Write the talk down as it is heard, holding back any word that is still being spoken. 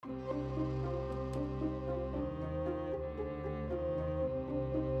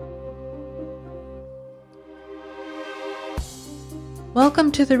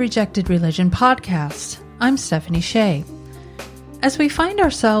Welcome to the Rejected Religion podcast. I'm Stephanie Shea. As we find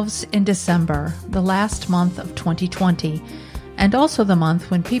ourselves in December, the last month of 2020, and also the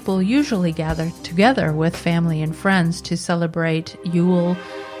month when people usually gather together with family and friends to celebrate Yule,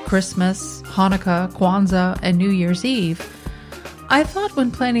 Christmas, Hanukkah, Kwanzaa, and New Year's Eve, I thought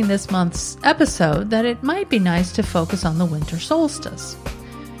when planning this month's episode that it might be nice to focus on the winter solstice.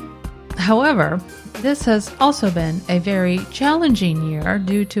 However, this has also been a very challenging year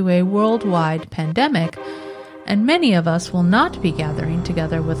due to a worldwide pandemic, and many of us will not be gathering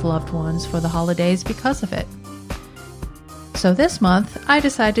together with loved ones for the holidays because of it. So this month, I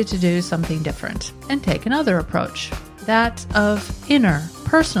decided to do something different and take another approach, that of inner,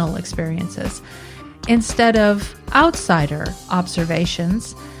 personal experiences, instead of outsider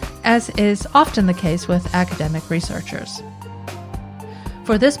observations, as is often the case with academic researchers.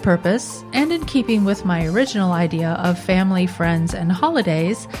 For this purpose, and in keeping with my original idea of family, friends, and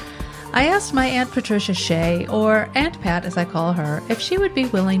holidays, I asked my Aunt Patricia Shea, or Aunt Pat as I call her, if she would be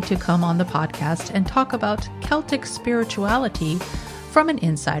willing to come on the podcast and talk about Celtic spirituality from an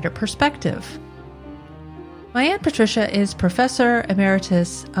insider perspective. My Aunt Patricia is Professor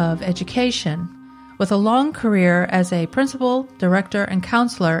Emeritus of Education, with a long career as a principal, director, and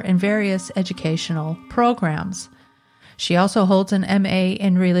counselor in various educational programs. She also holds an MA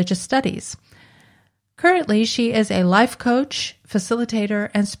in Religious Studies. Currently, she is a life coach, facilitator,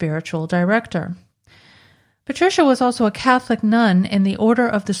 and spiritual director. Patricia was also a Catholic nun in the Order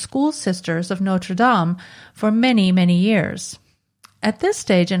of the School Sisters of Notre Dame for many, many years. At this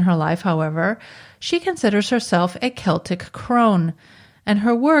stage in her life, however, she considers herself a Celtic crone, and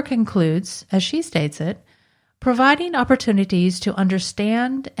her work includes, as she states it, providing opportunities to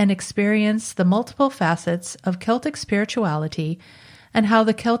understand and experience the multiple facets of Celtic spirituality and how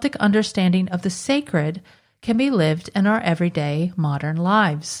the Celtic understanding of the sacred can be lived in our everyday modern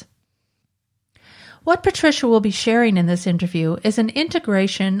lives. What Patricia will be sharing in this interview is an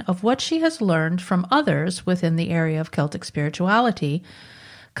integration of what she has learned from others within the area of Celtic spirituality,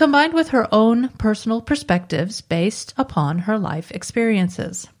 combined with her own personal perspectives based upon her life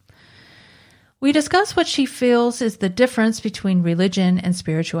experiences. We discuss what she feels is the difference between religion and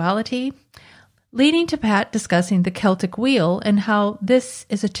spirituality, leading to Pat discussing the Celtic wheel and how this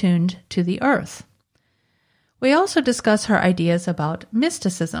is attuned to the earth. We also discuss her ideas about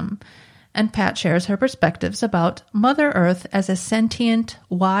mysticism, and Pat shares her perspectives about Mother Earth as a sentient,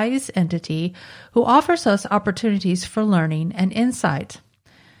 wise entity who offers us opportunities for learning and insight.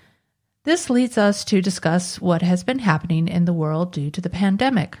 This leads us to discuss what has been happening in the world due to the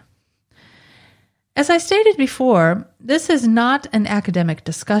pandemic. As I stated before, this is not an academic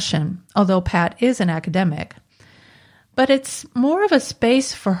discussion, although Pat is an academic, but it's more of a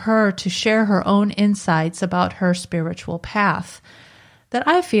space for her to share her own insights about her spiritual path that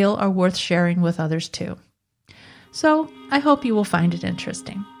I feel are worth sharing with others too. So I hope you will find it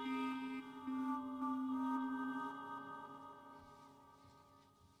interesting.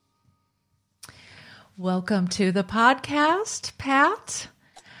 Welcome to the podcast, Pat.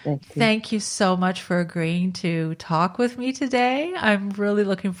 Thank you so much for agreeing to talk with me today. I'm really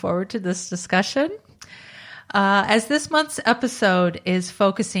looking forward to this discussion. As this month's episode is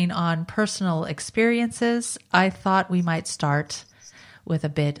focusing on personal experiences, I thought we might start with a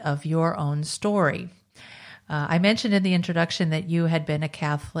bit of your own story. I mentioned in the introduction that you had been a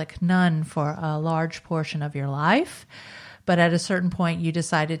Catholic nun for a large portion of your life, but at a certain point you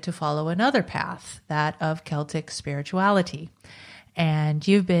decided to follow another path, that of Celtic spirituality. And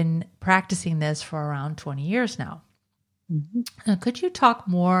you've been practicing this for around 20 years now. Mm-hmm. Could you talk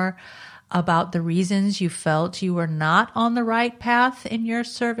more about the reasons you felt you were not on the right path in your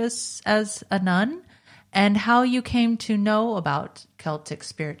service as a nun, and how you came to know about Celtic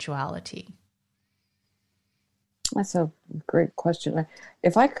spirituality? That's a great question.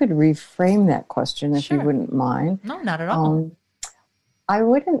 If I could reframe that question, if Sure. you wouldn't mind. No, not at all. I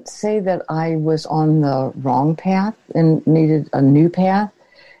wouldn't say that I was on the wrong path and needed a new path,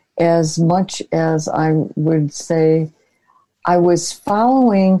 as much as I would say I was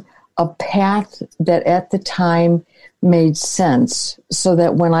following a path that at the time made sense, so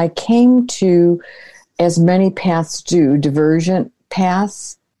that when I came to, as many paths do, divergent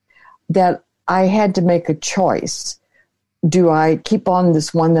paths, that I had to make a choice. Do I keep on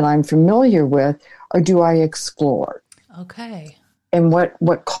this one that I'm familiar with, or do I explore? Okay. And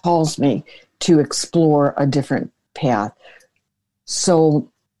what calls me to explore a different path.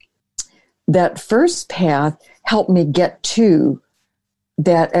 So that first path helped me get to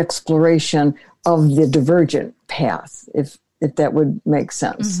that exploration of the divergent path, if that would make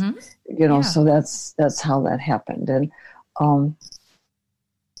sense. Mm-hmm. You know, Yeah. so that's how that happened. And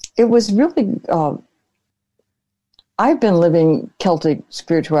it was really, I've been living Celtic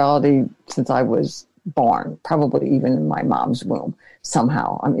spirituality since I was born, probably even in my mom's womb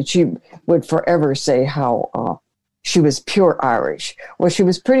somehow. I mean, she would forever say how she was pure Irish. Well, she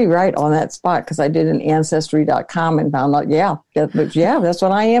was pretty right on that spot, because I did an Ancestry.com and found out, that's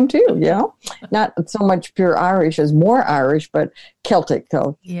what I am too, you know? Not so much pure Irish as more Irish, but Celtic,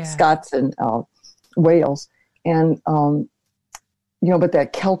 so Scots and Wales. And, but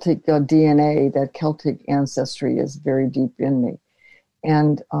that Celtic DNA, that Celtic ancestry is very deep in me.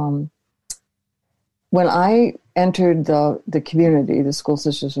 And when I entered the community, the School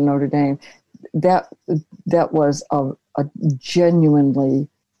Sisters of Notre Dame, that was a genuinely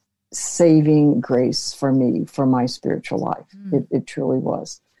saving grace for me, for my spiritual life. It truly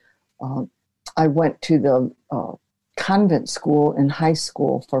was. I went to the convent school in high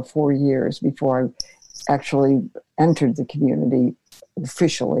school for 4 years before I actually entered the community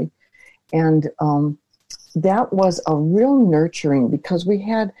officially. And that was a real nurturing, because we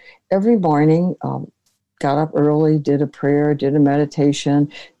had every morning, got up early, did a prayer, did a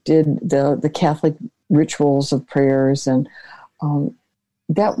meditation, did the Catholic rituals of prayers. And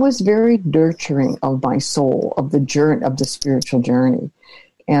that was very nurturing of my soul, of the journey, of the spiritual journey.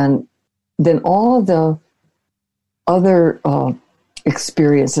 And then all of the other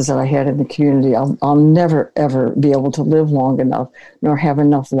experiences that I had in the community, I'll never, ever be able to live long enough, nor have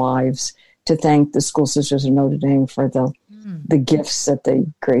enough lives to thank the School Sisters of Notre Dame for the gifts that they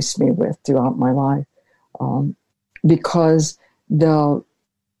graced me with throughout my life. Because the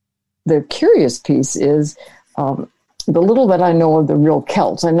curious piece is the little that I know of the real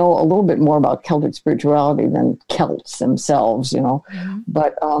Celts. I know a little bit more about Celtic spirituality than Celts themselves, you know. Mm-hmm.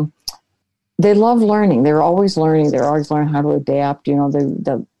 But they love learning. They're always learning. They're always learning how to adapt. You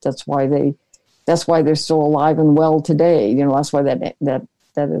know, that's why they're still alive and well today. You know, that's why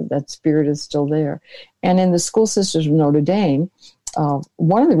that spirit is still there. And in the School Sisters of Notre Dame,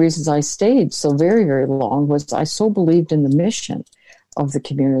 one of the reasons I stayed so very, very long was I so believed in the mission of the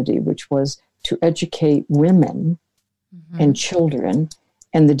community, which was to educate women and children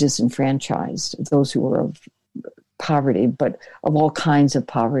and the disenfranchised, those who were of poverty, but of all kinds of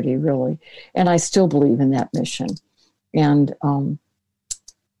poverty, really. And I still believe in that mission. And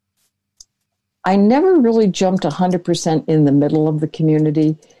I never really jumped 100% in the middle of the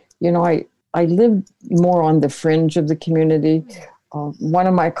community. You know, I lived more on the fringe of the community. One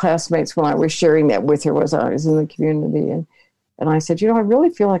of my classmates, when I was sharing that with her, was I was in the community. And I said, you know, I really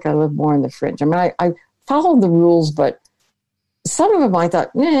feel like I live more on the fringe. I mean, I followed the rules, but some of them I thought,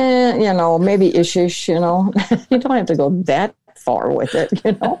 you know, maybe ish, you know. You don't have to go that far with it,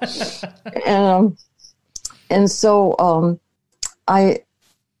 you know. And so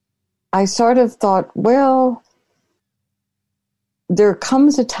I sort of thought, well, there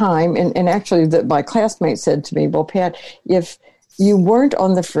comes a time, and actually my classmate said to me, well, Pat, if you weren't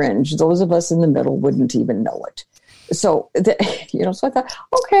on the fringe, those of us in the middle wouldn't even know it. So, so I thought,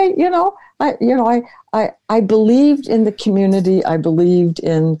 okay, I believed in the community. I believed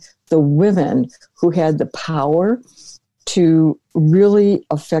in the women who had the power to really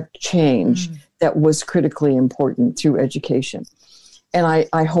affect change that was critically important through education. And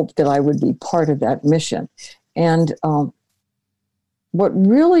I hoped that I would be part of that mission. And what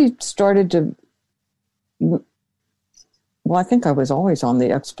really started to, well, I think I was always on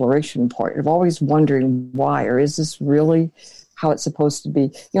the exploration part of always wondering why, or is this really how it's supposed to be?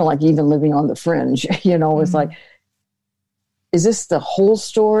 You know, like even living on the fringe, you know, it's like, is this the whole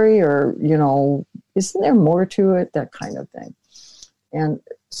story, or, you know, isn't there more to it? That kind of thing. And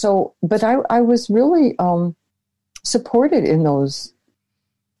so, but I was really supported in those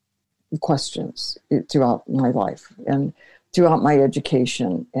questions throughout my life and throughout my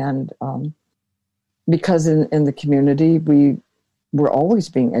education. And because in the community, we were always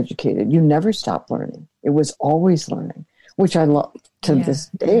being educated. You never stopped learning. It was always learning, which I love to this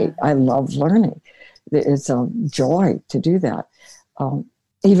day. I love learning. It's a joy to do that.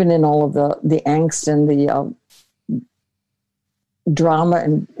 Even in all of the angst and the drama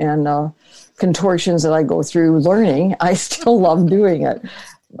and contortions that I go through learning, I still love doing it.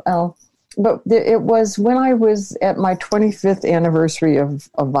 But it was when I was at my 25th anniversary of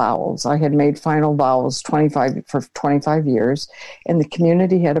vows. I had made final vows for 25 years, and the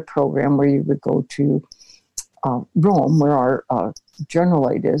community had a program where you would go to Rome, where our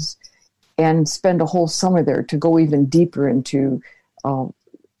general aid is, and spend a whole summer there to go even deeper into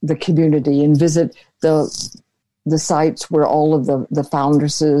the community and visit the sites where all of the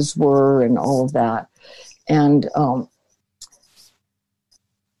foundresses were and all of that. And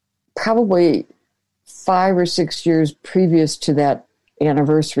probably 5 or 6 years previous to that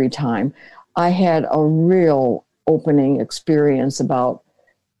anniversary time, I had a real opening experience about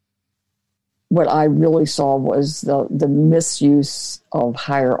what I really saw was the misuse of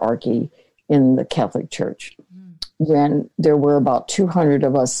hierarchy in the Catholic Church. When there were about 200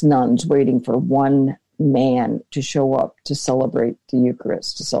 of us nuns waiting for one man to show up to celebrate the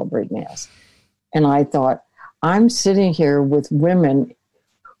Eucharist, to celebrate Mass. And I thought, I'm sitting here with women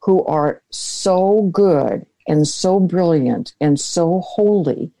who are so good and so brilliant and so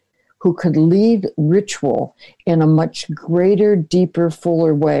holy, who could lead ritual in a much greater, deeper,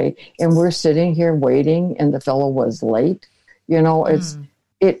 fuller way. And we're sitting here waiting, and the fellow was late. You know,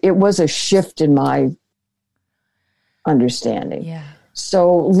 it was a shift in my understanding. Yeah.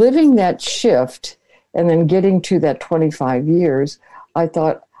 So living that shift and then getting to that 25 years, I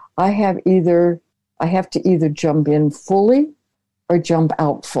thought I have to either jump in fully or jump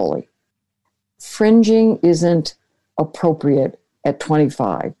out fully. Fringing isn't appropriate at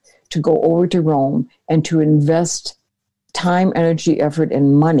 25 to go over to Rome and to invest time, energy, effort,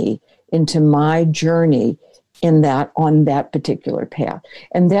 and money into my journey on that particular path.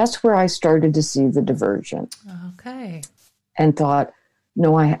 And that's where I started to see the diversion. Okay. And thought,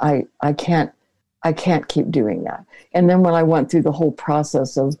 no, I can't keep doing that. And then when I went through the whole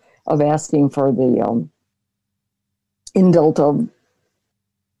process of asking for the indult of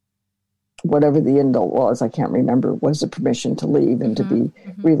whatever the indult was, I can't remember, was the permission to leave and to be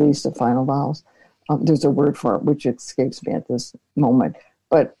released of final vows. There's a word for it, which escapes me at this moment.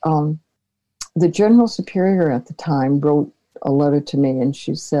 But the General Superior at the time wrote a letter to me, and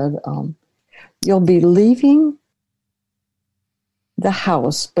she said, you'll be leaving the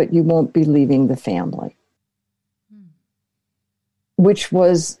house, but you won't be leaving the family. Which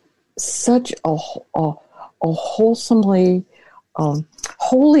was such a wholesomely,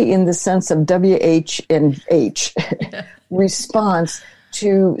 holy in the sense of WH and H response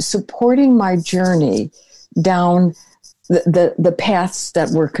to supporting my journey down the paths that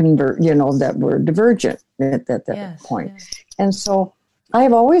were that were divergent at that point. Yes. And so I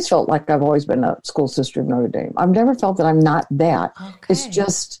have always felt like I've always been a school sister of Notre Dame. I've never felt that I'm not that. Okay. It's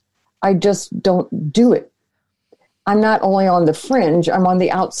just, I just don't do it. I'm not only on the fringe, I'm on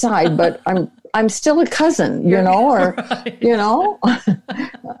the outside, but I'm still a cousin, or, right.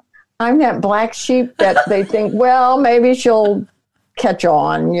 I'm that black sheep that they think, well, maybe she'll catch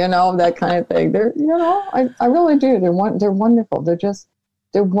on, that kind of thing. I really do. They're wonderful.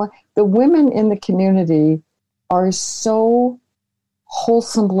 The women in the community are so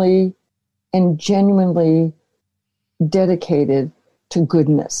wholesomely and genuinely dedicated to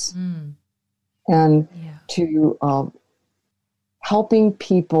goodness and to helping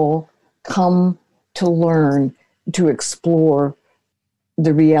people come to learn, to explore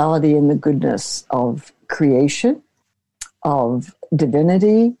the reality and the goodness of creation, of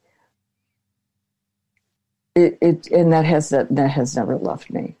divinity. And that has never left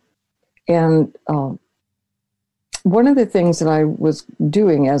me. And one of the things that I was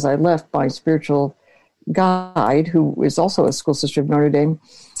doing as I left my spiritual guide, who is also a school sister of Notre Dame,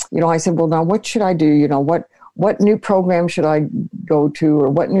 I said, well, now what should I do? What new program should I go to, or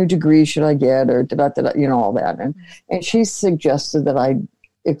what new degree should I get, or all that. And she suggested that I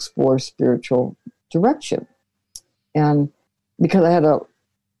explore spiritual direction. And because I had a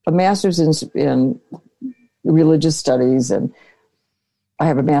master's in religious studies, and I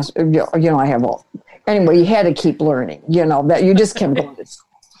have a master, I have all. Anyway, you had to keep learning, that you just kept going to school.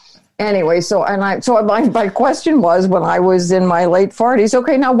 Anyway, so my question was, when I was in my late 40s,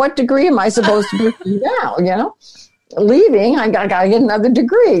 okay, now what degree am I supposed to be now, Leaving, I got to get another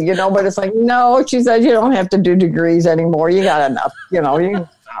degree, but it's like, no, she said, you don't have to do degrees anymore. You got enough,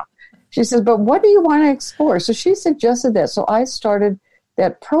 She says, but what do you want to explore? So she suggested that. So I started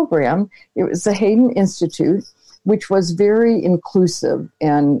that program. It was the Hayden Institute, which was very inclusive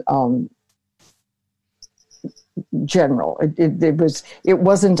and general. It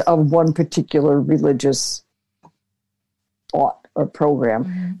wasn't of one particular religious thought or program.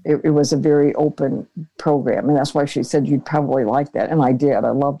 Mm-hmm. It was a very open program, and that's why she said you'd probably like that, and I did.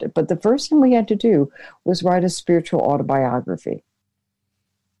 I loved it. But the first thing we had to do was write a spiritual autobiography.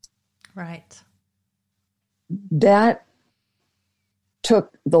 Right. That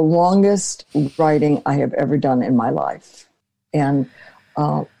took the longest writing I have ever done in my life, and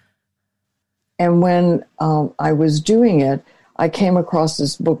when I was doing it, I came across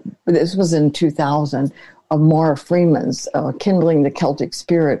this book. This was in 2000, of Maura Freeman's Kindling the Celtic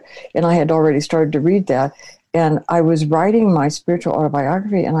Spirit, and I had already started to read that. And I was writing my spiritual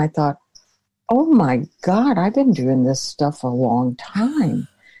autobiography, and I thought, oh my God, I've been doing this stuff a long time,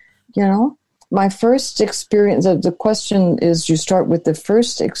 my first experience, the question is, you start with the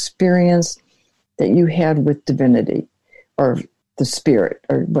first experience that you had with divinity or the spirit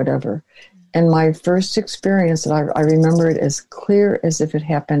or whatever. And my first experience, that I remember it as clear as if it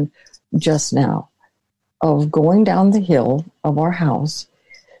happened just now, of going down the hill of our house,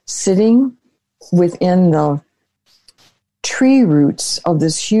 sitting within the tree roots of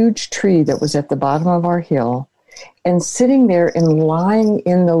this huge tree that was at the bottom of our hill, and sitting there and lying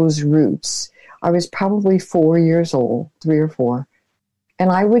in those roots. I was probably 4 years old, 3 or 4,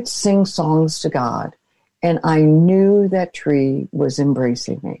 and I would sing songs to God, and I knew that tree was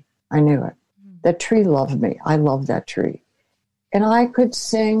embracing me. I knew it. That tree loved me. I loved that tree. And I could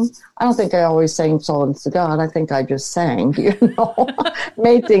sing. I don't think I always sang songs to God. I think I just sang,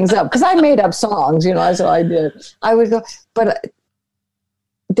 made things up. Because I made up songs, that's what I did. I would go, but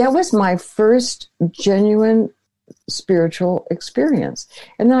that was my first genuine spiritual experience.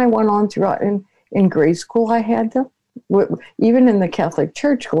 And then I went on throughout. In grade school, I had them. Even in the Catholic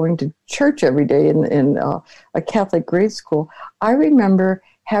Church, going to church every day in a Catholic grade school, I remember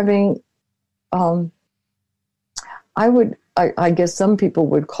having... I guess some people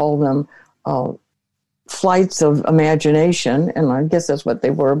would call them flights of imagination, and I guess that's what they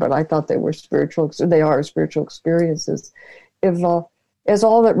were, but I thought they were they are spiritual experiences. As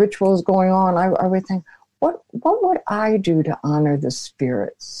all that ritual is going on, I would think, what would I do to honor the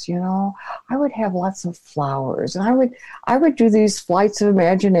spirits? I would have lots of flowers, and I would do these flights of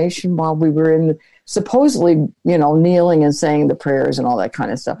imagination while we were supposedly, kneeling and saying the prayers and all that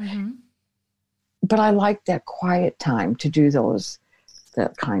kind of stuff. Mm-hmm. But I like that quiet time to do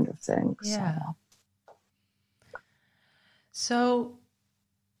that kind of thing. Yeah. So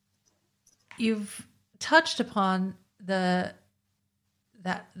you've touched upon the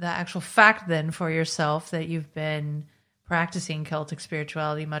actual fact then for yourself that you've been practicing Celtic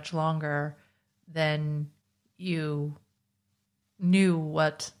spirituality much longer than you knew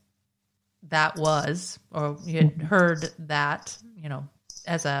what that was, or you had heard that,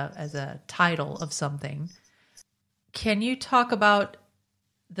 as a title of something. Can you talk about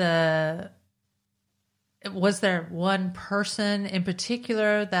was there one person in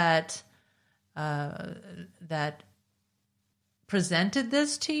particular that presented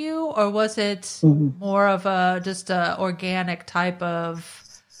this to you, or was it more of just a organic type of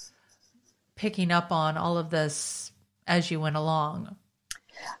picking up on all of this as you went along?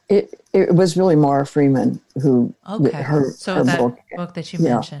 It was really Maura Freeman who, her book that you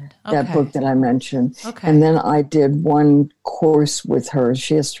mentioned. Okay. That book that I mentioned. Okay. And then I did one course with her.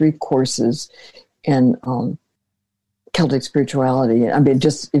 She has 3 courses in Celtic spirituality. I mean,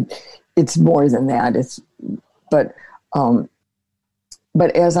 it's more than that. But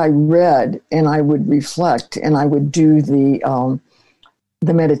as I read and I would reflect and I would do the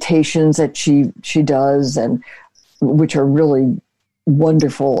meditations that she does, and which are really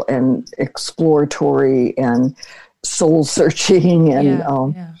wonderful and exploratory and soul searching, and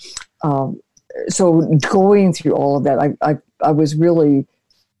so going through all of that, I was really,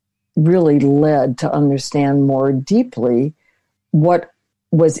 really led to understand more deeply what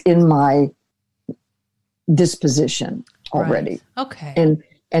was in my disposition already. Right. Okay.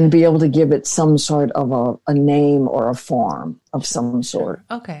 And be able to give it some sort of a name or a form of some sort.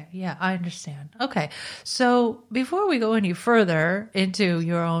 Okay. Yeah, I understand. Okay. So before we go any further into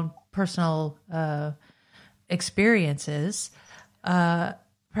your own personal experiences,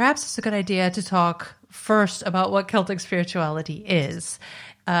 perhaps it's a good idea to talk first about what Celtic spirituality is.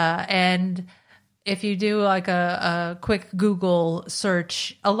 And if you do like a quick Google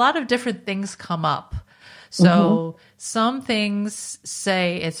search, a lot of different things come up. So some things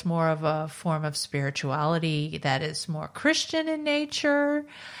say it's more of a form of spirituality that is more Christian in nature.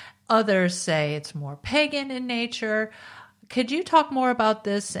 Others say it's more pagan in nature. Could you talk more about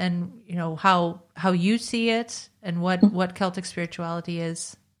this and, how you see it and what Celtic spirituality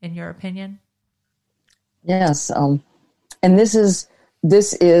is in your opinion? Yes. And this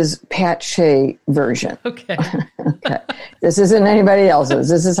is Pat Shea version. Okay. Okay. This isn't anybody else's.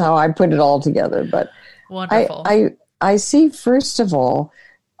 This is how I put it all together. But wonderful. I see, first of all,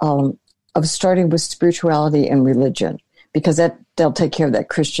 of starting with spirituality and religion, because they'll take care of that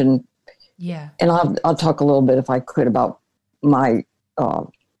Christian. Yeah. And I'll talk a little bit, if I could, about my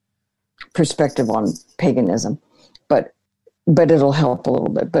perspective on paganism, but it'll help a little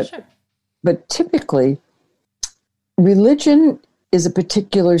bit. But typically, religion is a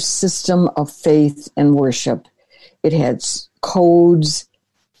particular system of faith and worship. It has codes.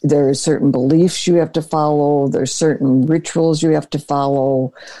 There are certain beliefs you have to follow. There's certain rituals you have to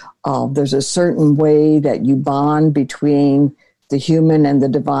follow. There's a certain way that you bond between the human and the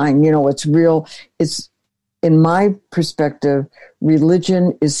divine. It's real. It's, in my perspective,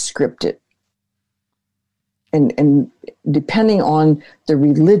 religion is scripted. And depending on the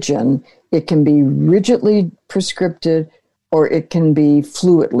religion, it can be rigidly prescriptive or it can be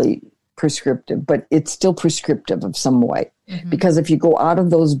fluidly prescriptive, but it's still prescriptive of some way. Mm-hmm. Because if you go out of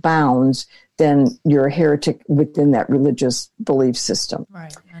those bounds, then you're a heretic within that religious belief system.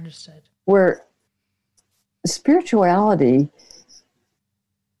 Right, understood. Where spirituality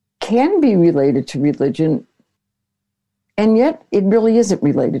can be related to religion, and yet it really isn't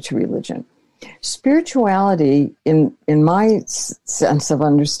related to religion. Spirituality, in my sense of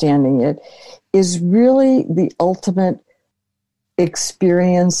understanding it, is really the ultimate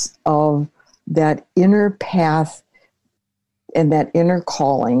experience of that inner path and that inner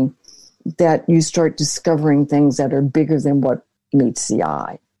calling, that you start discovering things that are bigger than what meets the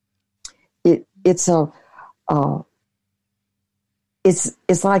eye. It's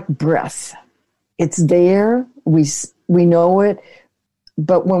like breath. It's there. We know it.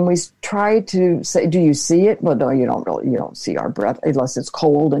 But when we try to say, do you see it? Well, no, you don't see our breath unless it's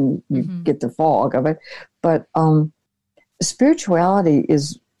cold and you get the fog of it. But spirituality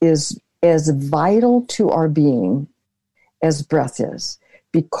is as vital to our being as breath is,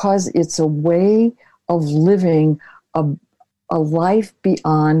 because it's a way of living a life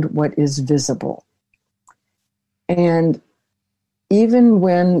beyond what is visible. And even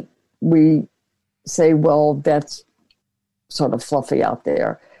when we say, well, that's sort of fluffy out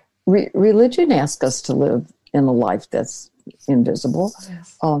there, religion asks us to live in a life that's invisible.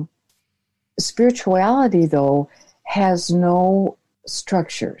 Yes. Spirituality, though, has no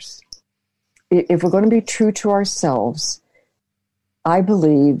structures. If we're going to be true to ourselves, I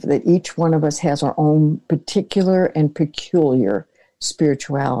believe that each one of us has our own particular and peculiar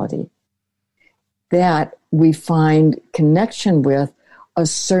spirituality that we find connection with a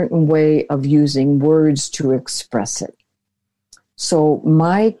certain way of using words to express it. So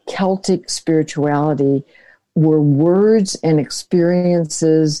my Celtic spirituality were words and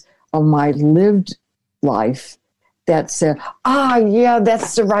experiences of my lived life that said, yeah,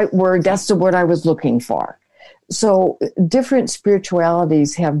 that's the right word. That's the word I was looking for. So different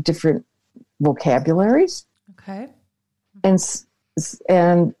spiritualities have different vocabularies. Okay.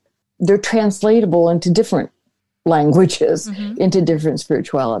 And they're translatable into different languages, into different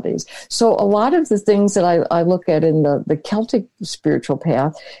spiritualities. So a lot of the things that I look at in the Celtic spiritual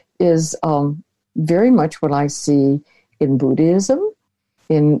path is very much what I see in Buddhism,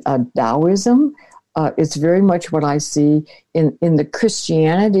 in Taoism. It's very much what I see in the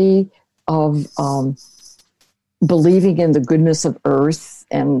Christianity of believing in the goodness of earth,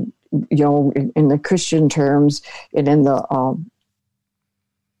 and in the Christian terms, and in the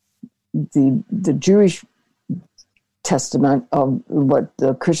Jewish Testament of what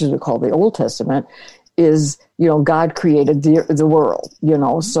the Christians would call the Old Testament, is God created the world.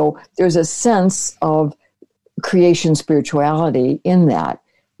 So there's a sense of creation spirituality in that,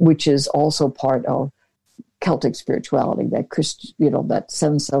 which is also part of Celtic spirituality. That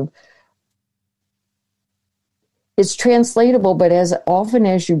sense of, it's translatable, but as often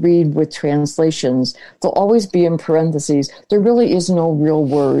as you read with translations, there'll always be in parentheses, there really is no real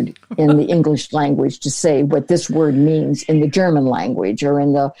word in the English language to say what this word means in the German language or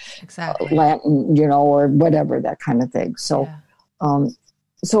in the Latin, or whatever, that kind of thing. So,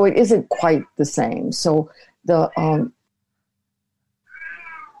 so it isn't quite the same. So the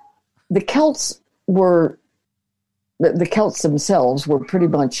Celts the Celts themselves were pretty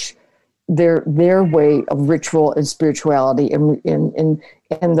much their way of ritual and spirituality, and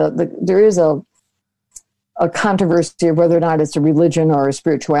there is a controversy of whether or not it's a religion or a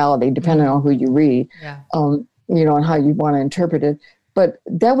spirituality, depending on who you read, and how you want to interpret it. But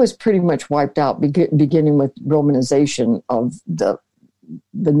that was pretty much wiped out, beginning with Romanization of the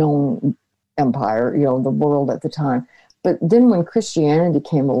known empire, the world at the time. But then when Christianity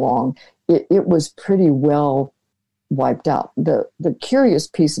came along, it was pretty well wiped out. The curious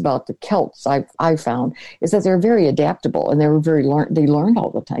piece about the Celts I found is that they're very adaptable, and they were they learned all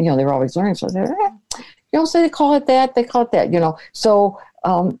the time. They were always learning. So so they call it that, So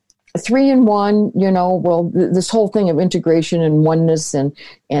 3 in 1, well, this whole thing of integration and oneness and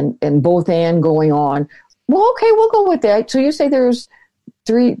both and going on. Well, okay, we'll go with that. So you say there's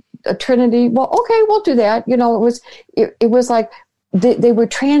a Trinity. Well, okay, we'll do that. It was like they were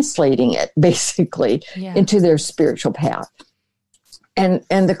translating it basically into their spiritual path. And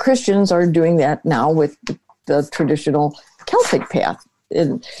the Christians are doing that now with the traditional Celtic path.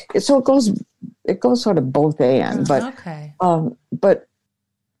 And so it goes sort of both and, but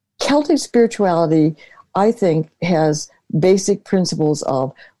Celtic spirituality, I think, has basic principles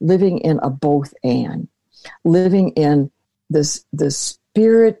of living in a both and, living in the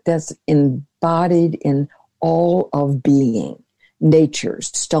spirit that's embodied in all of being, nature,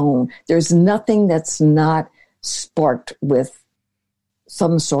 stone. There's nothing that's not sparked with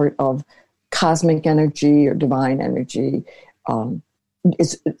some sort of cosmic energy or divine energy.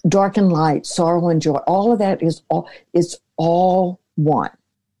 It's dark and light, sorrow and joy. All of that is all one.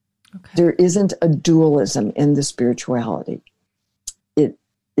 Okay. There isn't a dualism in the spirituality. It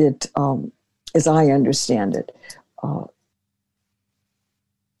as I understand it,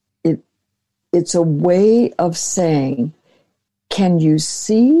 it's a way of saying, can you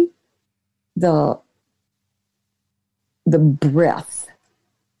see the breath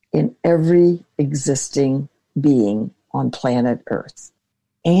in every existing being on planet Earth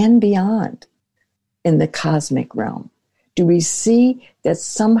and beyond in the cosmic realm? Do we see that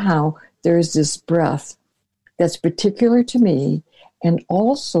somehow there's this breath that's particular to me and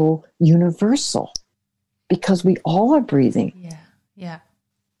also universal, because we all are breathing? Yeah.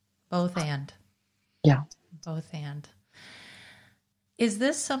 Both and. Yeah. Both and. Is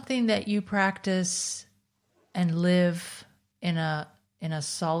this something that you practice and live in a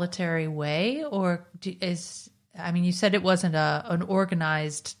solitary way, or you said it wasn't an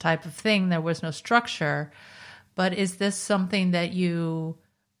organized type of thing, there was no structure, but is this something that you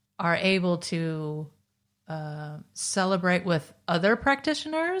are able to celebrate with other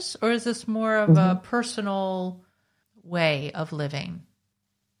practitioners, or is this more of a personal way of living?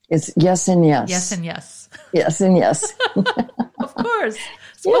 It's yes and yes. Yes and yes. Yes and yes. Of course.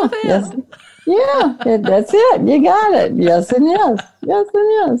 It's both and. Yes. Yeah, that's it. You got it. Yes and yes. Yes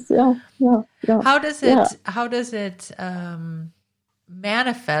and yes. Yeah. How does it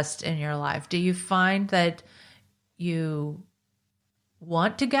manifest in your life? Do you find that you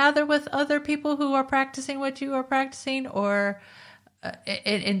want to gather with other people who are practicing what you are practicing, or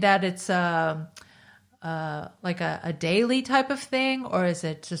in that it's like a daily type of thing, or is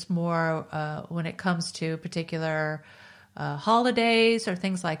it just more when it comes to particular holidays or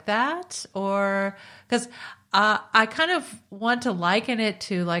things like that? Or because I kind of want to liken it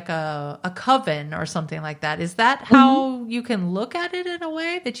to like a coven or something like that. Is that how you can look at it in a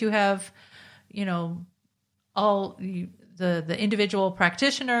way that you have, all the individual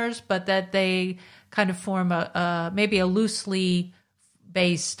practitioners, but that they kind of form maybe a loosely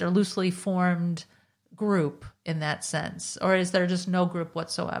based or loosely formed group in that sense? Or is there just no group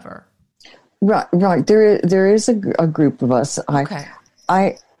whatsoever? Right. There is a group of us. Okay.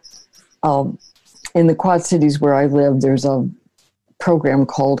 In the Quad Cities where I live, there's a program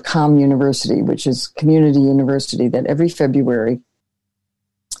called Calm University, which is community university, that every February,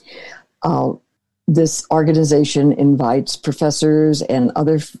 this organization invites professors and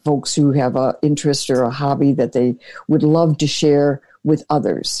other folks who have an interest or a hobby that they would love to share with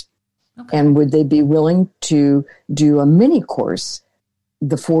others. Okay. And would they be willing to do a mini course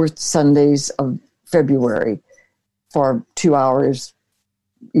the fourth Sundays of February for 2 hours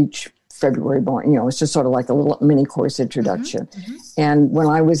each February morning? You know, it's just sort of like a little mini course introduction. Mm-hmm. And when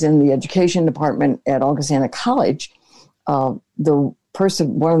I was in the education department at Augustana College, one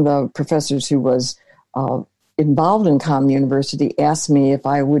of the professors who was involved in Calm University asked me if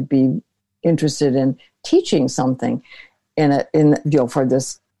I would be interested in teaching something for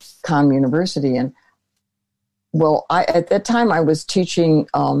this Calm University. And well, at that time I was teaching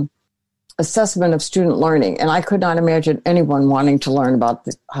assessment of student learning, and I could not imagine anyone wanting to learn about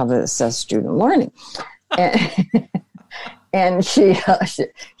how to assess student learning. And she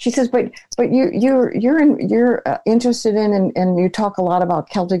says, but you're interested in and you talk a lot about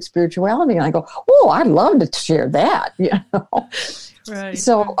Celtic spirituality, and I go, oh, I'd love to share that, Right.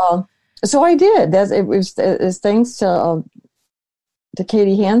 So I did. It was thanks to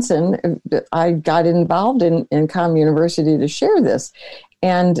Katie Hansen, I got involved in Calm University to share this.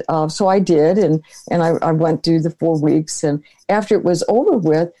 And so I did, and I went through the 4 weeks. And after it was over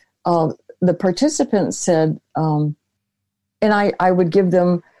with, the participants said, and I would give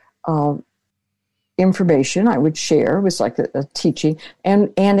them information I would share. It was like a teaching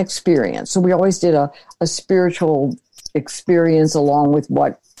and experience. So we always did a spiritual experience along with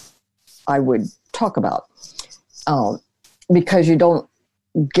what I would talk about. Because you don't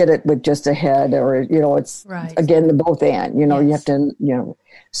get it with just a head, or, it's right. Again, the both and, yes. You have to,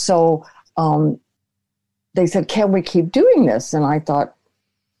 so they said, can we keep doing this? And I thought,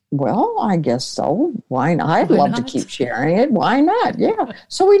 well, I guess so. Why not? I'd love to keep sharing it. Why not? Yeah.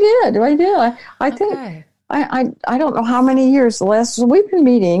 So we did. I think, okay. I don't know how many years so we've been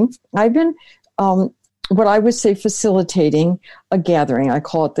meeting. I've been, what I would say, facilitating a gathering. I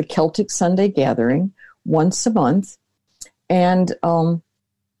call it the Celtic Sunday Gathering once a month. And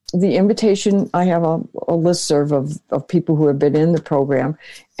the invitation, I have a listserv of people who have been in the program.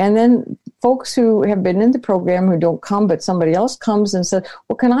 And then folks who have been in the program who don't come, but somebody else comes and says,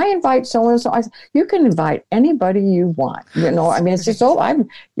 well, can I invite so-and-so? I said, you can invite anybody you want. It's just,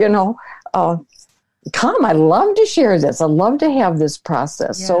 come, I love to share this. I love to have this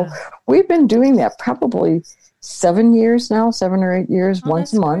process. Yeah. So we've been doing that probably 7 years now, 7 or 8 years,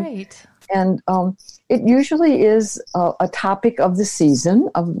 once a month. Great. And it usually is a topic of the season,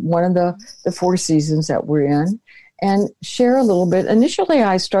 of one of the 4 seasons that we're in, and share a little bit. Initially,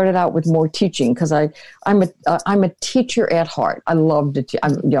 I started out with more teaching because I'm a teacher at heart. I love to I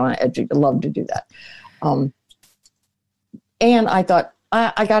love to do that. And I thought,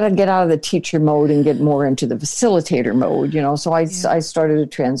 I got to get out of the teacher mode and get more into the facilitator mode, So I started to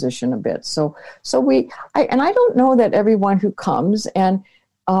transition a bit. So I don't know that everyone who comes, and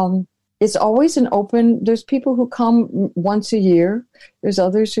it's always an open. There's people who come once a year. There's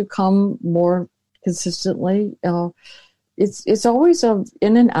others who come more consistently. It's always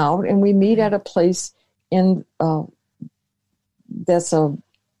in and out, and we meet at a place that's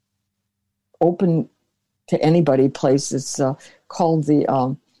open to anybody place. It's called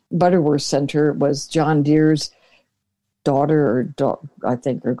the Butterworth Center. It was John Deere's daughter, I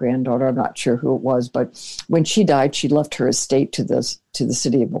think her granddaughter, I'm not sure who it was, but when she died, she left her estate to the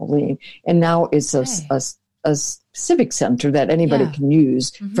city of Moline, and now it's a civic center that anybody can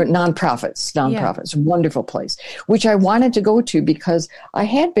use for nonprofits. Wonderful place, which I wanted to go to because I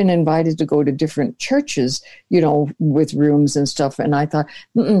had been invited to go to different churches, with rooms and stuff, and I thought,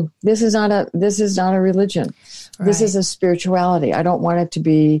 this is not a religion. Right. This is a spirituality. I don't want it to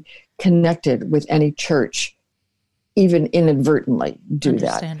be connected with any church, even inadvertently do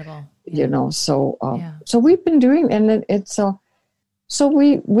that. Yeah. So we've been doing, and it's so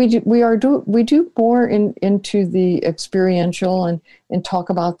we do more into the experiential and talk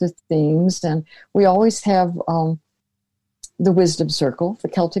about the themes, and we always have the wisdom circle, the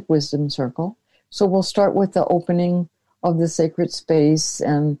Celtic wisdom circle. So we'll start with the opening of the sacred space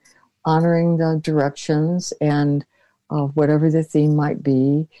and honoring the directions and whatever the theme might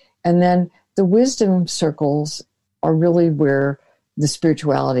be, and then the wisdom circles are really where the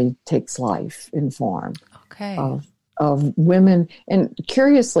spirituality takes life in form. Okay. Of women. And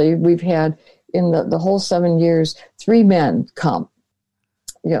curiously, we've had in the whole 7 years, 3 men come.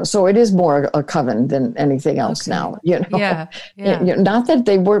 So it is more a coven than anything else now. Yeah. Not that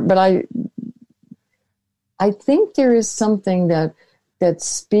they were, but I think there is something that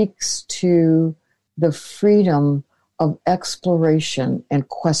speaks to the freedom of exploration and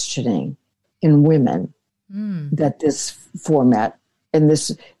questioning in women that this format and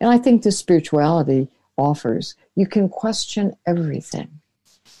I think the spirituality offers. You can question everything.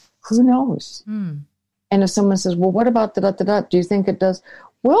 Who knows? And if someone says, well, what about da-da-da-da? Do you think it does?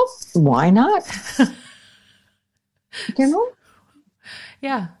 Well, why not?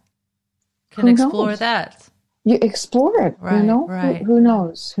 Yeah. Can explore that. You explore it, right, Right. Who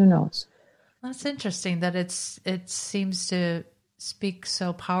knows? That's interesting that it seems to speak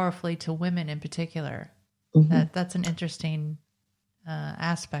so powerfully to women in particular. That's an interesting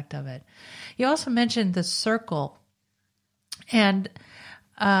aspect of it. You also mentioned the circle, and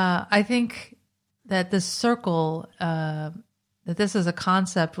I think that this circle, that this is a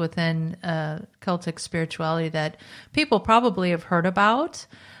concept within Celtic spirituality that people probably have heard about,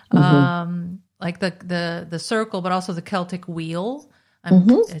 like the circle, but also the Celtic wheel.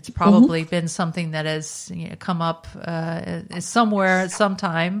 It's probably been something that has come up somewhere at some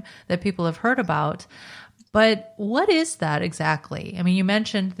time that people have heard about. But what is that exactly? I mean, you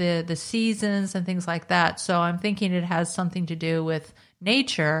mentioned the seasons and things like that, so I'm thinking it has something to do with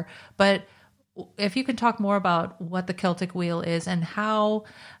nature. But if you can talk more about what the Celtic wheel is and how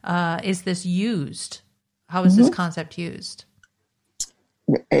is this used? How is this concept used?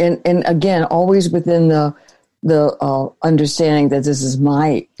 And again, always within the understanding that this is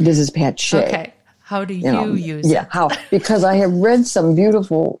Pat Shea. Okay. How do you use it? Yeah, how? Because I have read some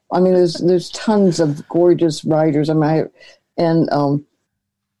beautiful, there's tons of gorgeous writers. And the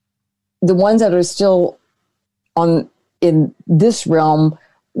ones that are still in this realm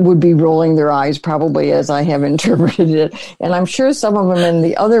would be rolling their eyes probably as I have interpreted it. And I'm sure some of them in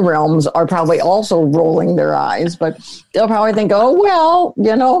the other realms are probably also rolling their eyes, but they'll probably think, oh, well,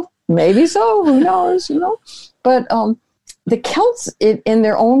 maybe so, who knows, But the Celts, in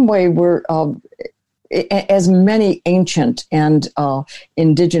their own way, were, as many ancient and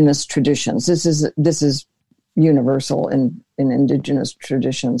indigenous traditions, this is universal in indigenous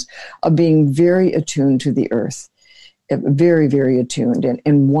traditions, of being very attuned to the earth. very, very attuned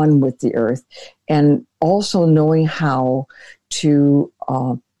and one with the earth, and also knowing how to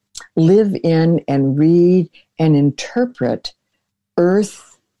live in and read and interpret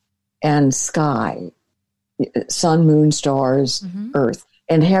earth and sky, sun, moon, stars, earth,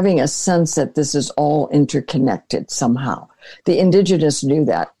 and having a sense that this is all interconnected somehow. The indigenous knew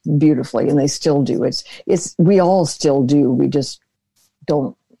that beautifully, and they still do. It's we all still do. We just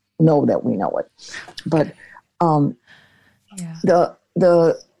don't know that we know it. But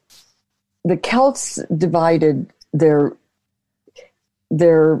the Celts divided their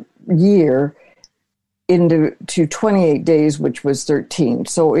year into 28 days, which was 13.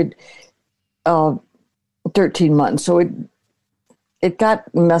 So 13 months. So it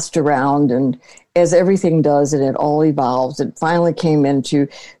got messed around, and as everything does, and it all evolves, it finally came into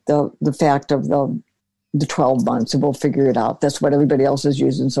the fact of the 12 months, and we'll figure it out. That's what everybody else is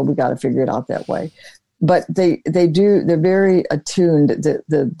using, so we got to figure it out that way. But they're very attuned.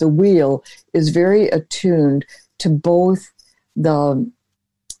 The wheel is very attuned to both the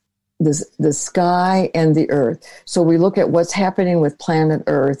sky and the earth. So we look at what's happening with planet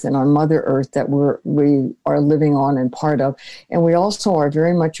Earth and our Mother Earth that we are living on and part of. And we also are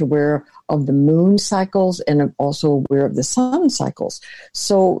very much aware of the moon cycles and also aware of the sun cycles.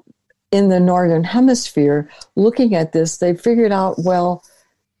 So in the Northern Hemisphere, looking at this, they figured out, well,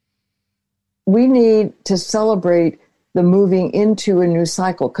 we need to celebrate the moving into a new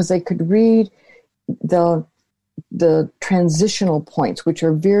cycle, because they could read the transitional points, which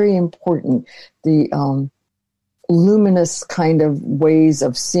are very important, the luminous kind of ways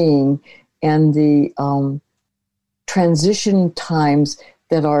of seeing, and the transition times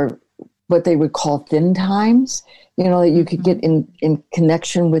that are what they would call thin times, that you could get in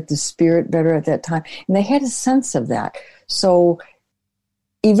connection with the spirit better at that time. And they had a sense of that. So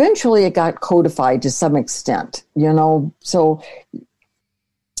eventually it got codified to some extent, so...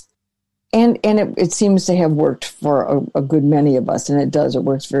 And it seems to have worked for a good many of us, and it does. It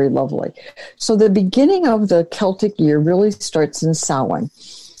works very lovely. So the beginning of the Celtic year really starts in Samhain.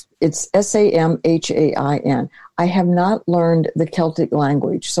 It's Samhain. I have not learned the Celtic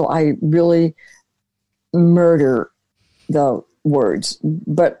language, so I really murder the words.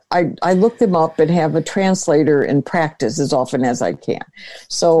 But I look them up and have a translator and practice as often as I can.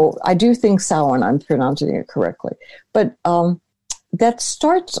 So I do think Samhain, I'm pronouncing it correctly. But that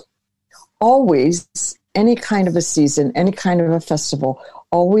starts... Always, any kind of a season, any kind of a festival,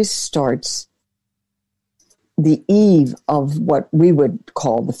 always starts the eve of what we would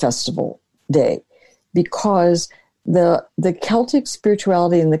call the festival day, because the Celtic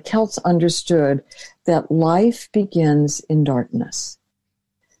spirituality and the Celts understood that life begins in darkness,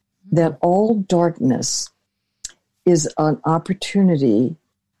 that all darkness is an opportunity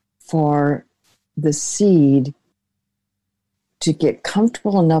for the seed to get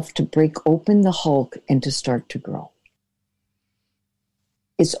comfortable enough to break open the hulk and to start to grow.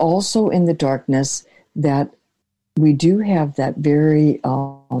 It's also in the darkness that we do have that very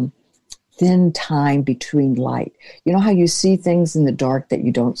thin time between light. You know how you see things in the dark that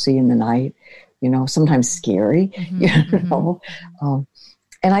you don't see in the night? Sometimes scary, and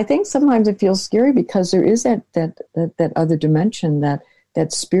I think sometimes it feels scary because there is that other dimension,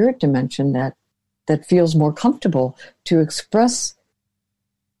 that spirit dimension that feels more comfortable to express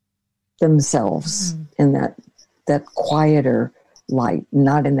themselves in that quieter light,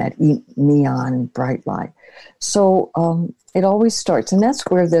 not in that neon bright light. So it always starts, and that's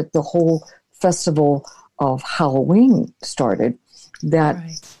where the whole festival of Halloween started, that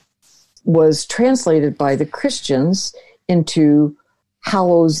was translated by the Christians into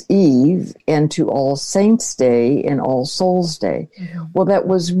Hallows Eve and to All Saints' Day and All Souls' Day. Well, that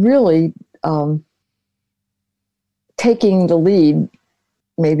was really... taking the lead,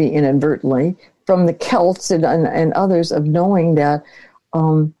 maybe inadvertently, from the Celts and others, of knowing that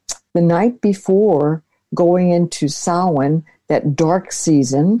the night before going into Samhain, that dark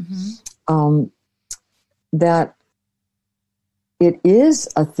season, that it is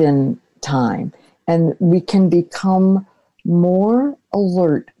a thin time, and we can become more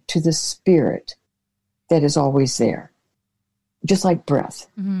alert to the spirit that is always there, just like breath.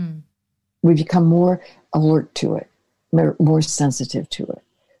 We become more alert to it, more sensitive to it.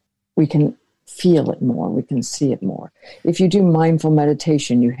 We can feel it more. We can see it more. If you do mindful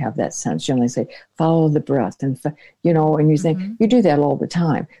meditation, you have that sense. Generally say, follow the breath, and and you think you do that all the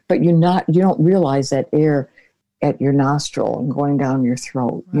time, but you don't realize that air at your nostril and going down your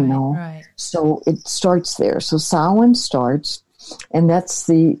throat. Right. So it starts there. So Samhain starts, and that's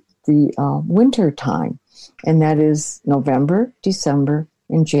the winter time, and that is November, December,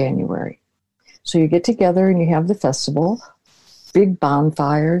 and January. So you get together and you have the festival, big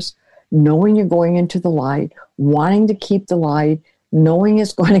bonfires, knowing you're going into the light, wanting to keep the light, knowing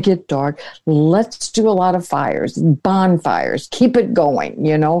it's going to get dark. Let's do a lot of fires, bonfires, keep it going,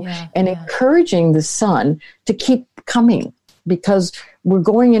 and encouraging the sun to keep coming, because we're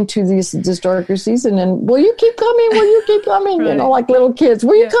going into this darker season, and will you keep coming? Will you keep coming? Right. Like little kids,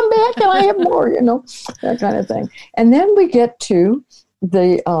 will you come back? Can I have more? That kind of thing. And then we get to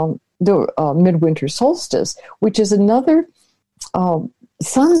the midwinter solstice, which is another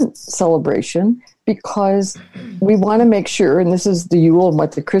sun celebration, because we want to make sure, and this is the Yule and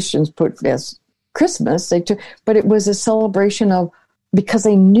what the Christians put as Christmas, but it was a celebration of, because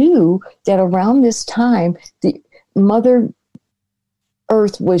they knew that around this time, the Mother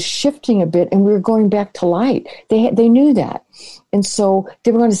Earth was shifting a bit and we were going back to light. They knew that. And so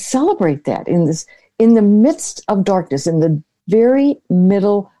they were going to celebrate that in the midst of darkness, in the very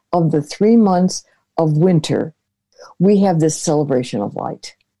middle of the 3 months of winter. We have this celebration of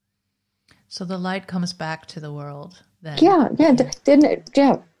light. So the light comes back to the world then. Yeah.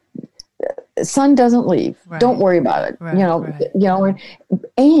 Sun doesn't leave. Right. Don't worry about it. Right.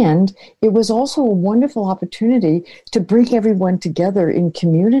 And it was also a wonderful opportunity to bring everyone together in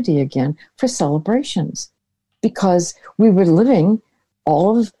community again for celebrations, because we were living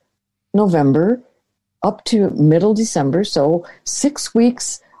all of November up to middle December. So 6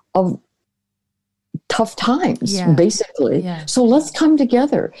 weeks of tough times, basically. Yeah. So let's come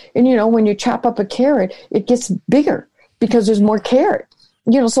together. And, when you chop up a carrot, it gets bigger because there's more carrot.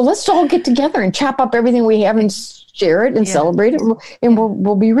 So let's all get together and chop up everything we have and share it and celebrate it, and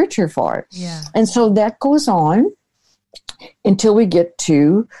we'll be richer for it. Yeah. And so that goes on until we get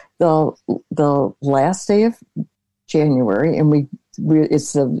to the last day of January, and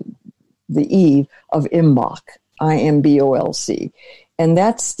it's the eve of Imbolc, Imbolc. And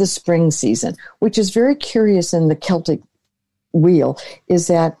that's the spring season, which is very curious in the Celtic wheel, is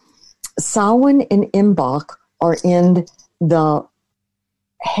that Samhain and Imbolc are in the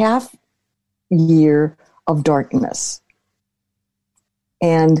half year of darkness.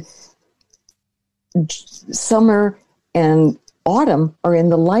 And summer and autumn are in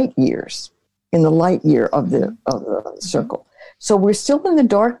the light years, in the light year of the circle. So we're still in the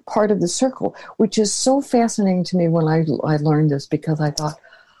dark part of the circle, which is so fascinating to me when I learned this, because I thought,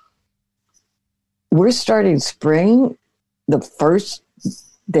 we're starting spring the first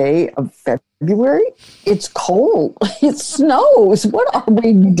day of February. It's cold. It snows. What are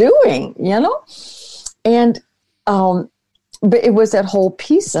we doing? And but it was that whole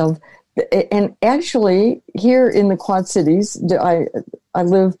piece of, and actually here in the Quad Cities, I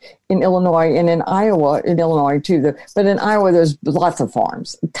live in Illinois and in Iowa, in Illinois too. But in Iowa, there's lots of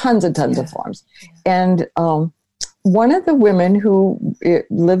farms, tons and tons of farms. And one of the women who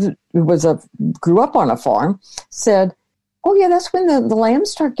grew up on a farm said, "Oh yeah, that's when the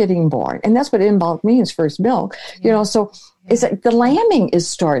lambs start getting born," and that's what Imbolc means, first milk. So it's like the lambing is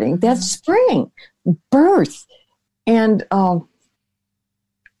starting. That's spring, birth, and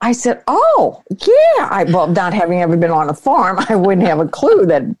I said, "Oh yeah." Well, not having ever been on a farm, I wouldn't have a clue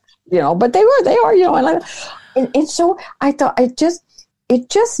that but they are, and so I thought it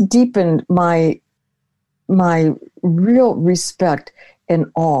just deepened my real respect and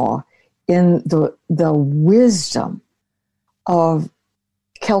awe in the wisdom of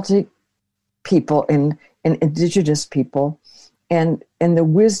Celtic people and indigenous people, and the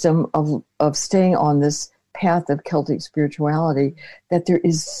wisdom of staying on this path of Celtic spirituality, that there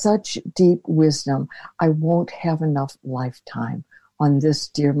is such deep wisdom. I won't have enough lifetime on this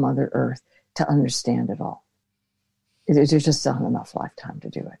dear Mother Earth to understand it all. There's just not enough lifetime to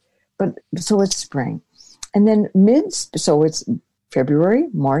do it. But so it's spring. And then so it's February,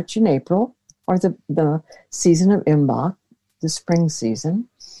 March, and April are the season of Imbolc, the spring season.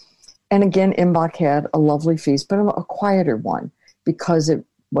 And again, Imbolc had a lovely feast, but a quieter one, because it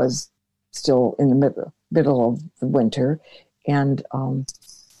was still in the middle of the winter. And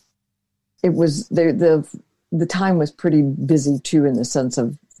it was the time was pretty busy too, in the sense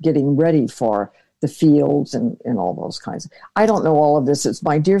of getting ready for the fields and all those kinds. I don't know all of this. It's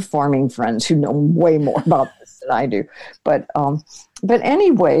my dear farming friends who know way more about this than I do. But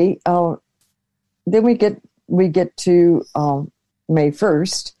anyway, then we get to May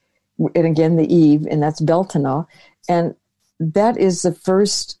 1st, and again the eve, and that's Beltane, and that is the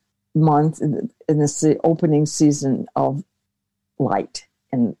first month, and it's the opening season of light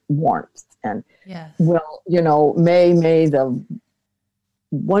and warmth. And May, the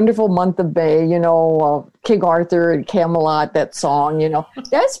wonderful month of May, King Arthur and Camelot, that song,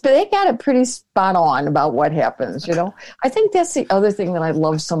 they got it pretty spot on about what happens, I think that's the other thing that I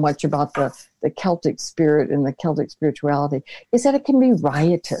love so much about the Celtic spirit and the Celtic spirituality is that it can be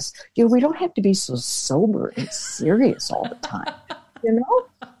riotous. We don't have to be so sober and serious all the time.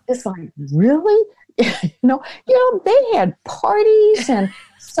 It's like, really? They had parties and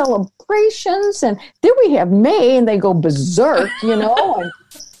celebrations, and then we have May and they go berserk, and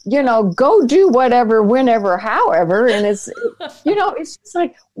go do whatever, whenever, however, and it's just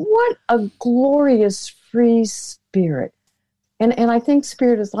like, what a glorious free spirit. And I think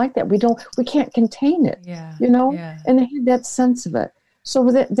spirit is like that. We can't contain it, and they had that sense of it.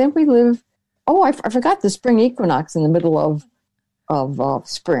 So then we live, I forgot the spring equinox in the middle of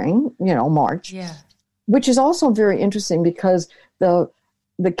spring, March, which is also very interesting because the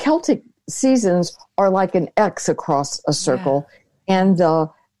Celtic seasons are like an X across a circle, and the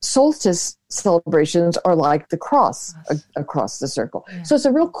solstice celebrations are like the cross across the circle. Yeah. So it's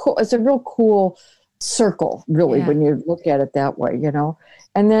a real cool circle, really, when you look at it that way,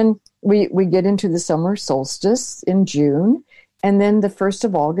 And then we get into the summer solstice in June, and then the 1st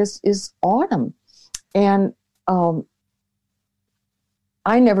of August is autumn. And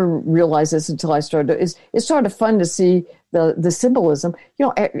I never realized this until I started. It's sort of fun to see the symbolism.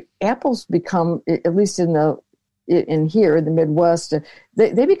 Apples become, at least in here in the Midwest,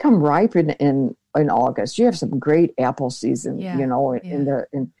 they become ripe in August. You have some great apple season,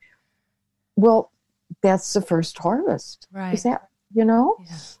 well, that's the first harvest. Right. Is that,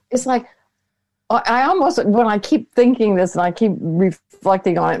 It's like, I almost, when I keep thinking this and I keep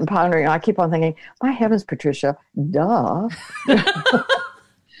reflecting on it and pondering, I keep on thinking, my heavens, Patricia, duh.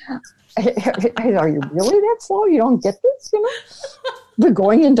 Are you really that slow? You don't get this, We're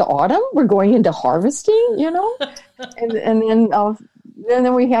going into autumn. We're going into harvesting, and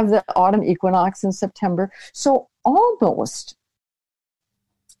then we have the autumn equinox in September. So almost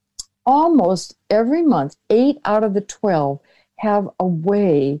every month, 8 out of the 12 have a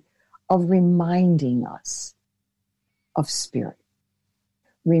way of reminding us of spirit,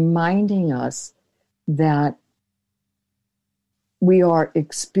 reminding us that we are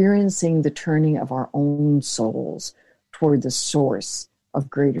experiencing the turning of our own souls toward the source of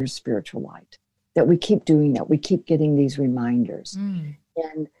greater spiritual light. That we keep doing that. We keep getting these reminders.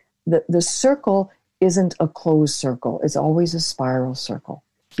 And the circle isn't a closed circle. It's always a spiral circle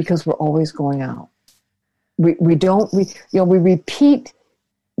because we're always going out. We repeat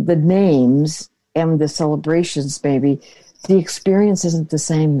the names and the celebrations maybe. The experience isn't the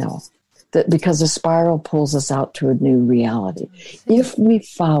same though. Because the spiral pulls us out to a new reality. If we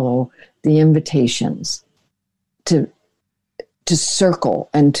follow the invitations to circle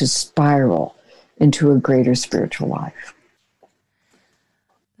and to spiral into a greater spiritual life.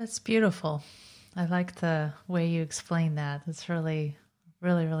 That's beautiful. I like the way you explain that. That's really,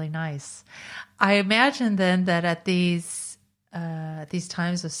 really, really nice. I imagine then that at these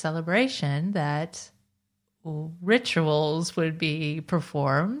times of celebration that rituals would be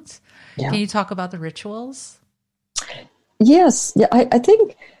performed. Yeah. Can you talk about the rituals? Yes. Yeah, I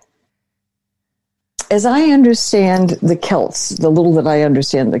think as I understand the Celts, the little that I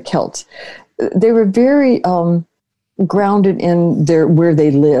understand the Celts, they were very grounded in where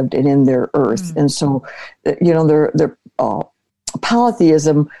they lived and in their earth. And so, their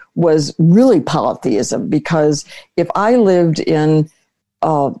polytheism was really polytheism, because if I lived in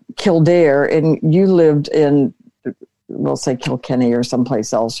Kildare and you lived in, we'll say Kilkenny or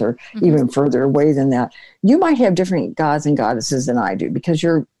someplace else, or even further away than that, you might have different gods and goddesses than I do, because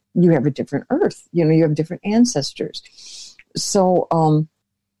you have a different earth, you have different ancestors. So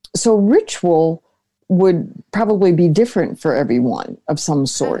ritual would probably be different for everyone of some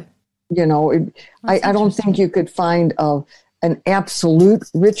sort. I don't think you could find an absolute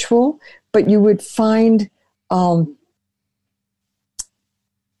ritual, but you would find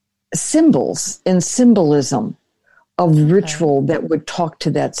symbols and symbolism of ritual that would talk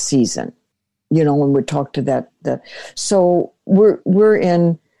to that season, and would talk to that. So we're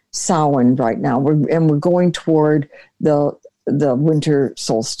in Samhain right now, we're going toward the winter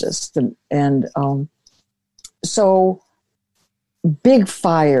solstice, so big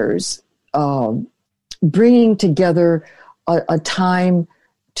fires, bringing together a time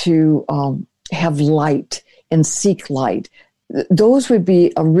to have light and seek light. Those would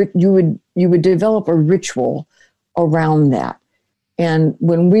be you would develop a ritual around that. And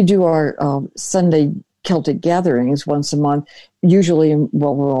when we do our Sunday Celtic gatherings once a month, usually,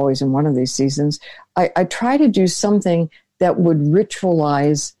 we're always in one of these seasons, I try to do something that would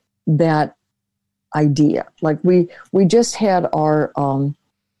ritualize that idea. Like we just had our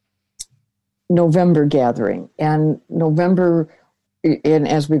November gathering, and November, and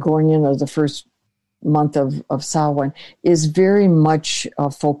as we're going into the first month of Samhain, is very much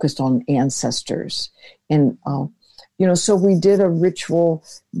focused on ancestors. And, so we did a ritual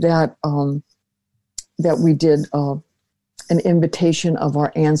that we did an invitation of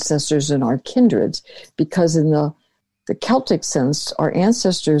our ancestors and our kindreds, because in the Celtic sense, our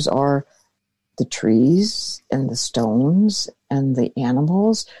ancestors are the trees and the stones and the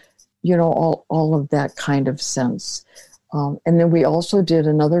animals, all of that kind of sense. And then we also did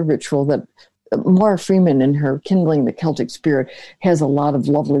another ritual that Maura Freeman, in her Kindling the Celtic Spirit, has a lot of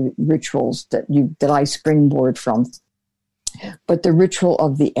lovely rituals that I springboard from. But the ritual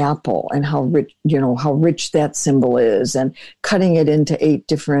of the apple and how rich that symbol is, and cutting it into 8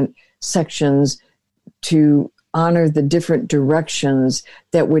 different sections to honor the different directions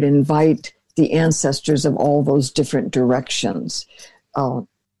that would invite the ancestors of all those different directions. And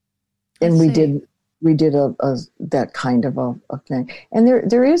we did that kind of a thing. And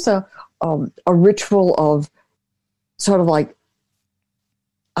there is a ritual of sort of like,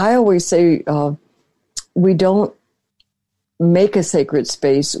 I always say, we don't make a sacred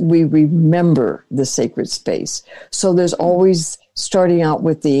space, we remember the sacred space. So there's always starting out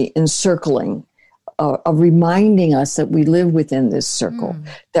with the encircling, of reminding us that we live within this circle,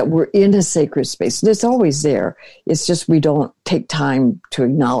 that we're in a sacred space. It's always there. It's just we don't take time to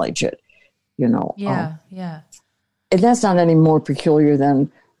acknowledge it, Yeah, And that's not any more peculiar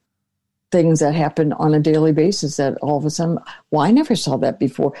than things that happen on a daily basis that all of a sudden, well, I never saw that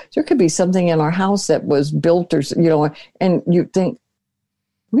before. There could be something in our house that was built or, and you think,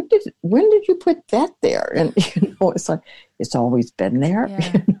 when did you put that there? And, it's like, it's always been there.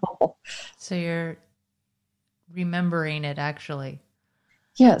 Yeah. So you're remembering it, actually.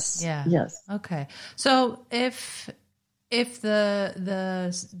 Yes. Yeah. Yes. Okay. So if the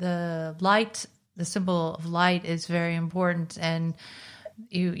light, the symbol of light is very important, and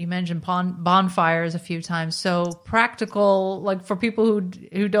you mentioned bonfires a few times. So practical, like for people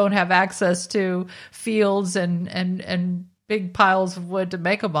who don't have access to fields and big piles of wood to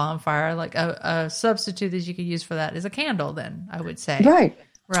make a bonfire, like a substitute that you could use for that is a candle, then I would say. Right.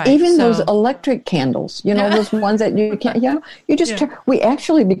 Even those electric candles, those ones that you can't, you just we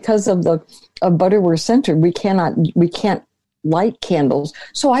actually, because of Butterworth Center, we can't light candles.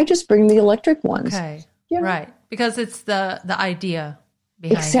 So I just bring the electric ones. Okay. Right. Because it's the idea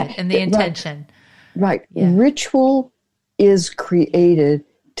behind it and the intention. Right. Yeah. Ritual is created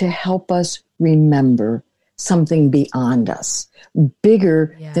to help us remember something beyond us,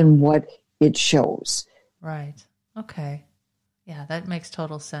 bigger than what it shows. Right. Okay. Yeah, that makes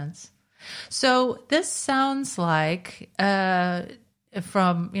total sense. So this sounds like,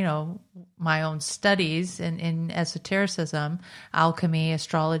 from, my own studies in esotericism, alchemy,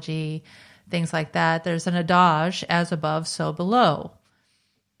 astrology, things like that, there's an adage, as above, so below.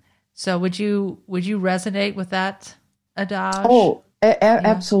 So would you resonate with that adage? Oh,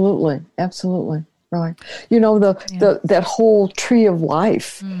 absolutely. Absolutely. Right. That whole tree of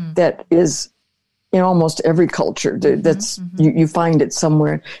life that is in almost every culture, that's you find it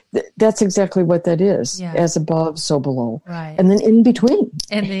somewhere. That's exactly what that is. Yeah. As above, so below. Right. And then in between.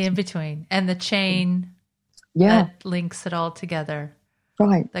 And the in between. And the chain that links it all together.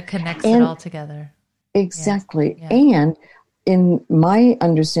 Right. That connects it all together. Exactly. Yeah. And in my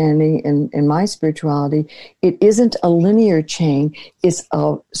understanding, in my spirituality, it isn't a linear chain, it's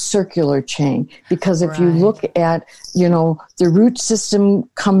a circular chain. Because if you look at, the root system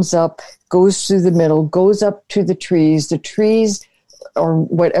comes up, goes through the middle, goes up to the trees or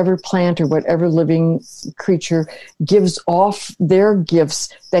whatever plant or whatever living creature gives off their gifts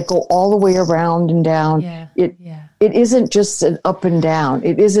that go all the way around and down. Yeah. It isn't just an up and down.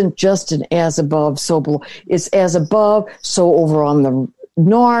 It isn't just an as above, so below. It's as above, so over on the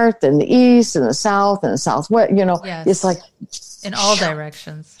north and the east and the south and the southwest. It's like in all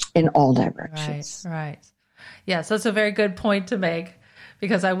directions. In all directions. Right. Yes, that's a very good point to make.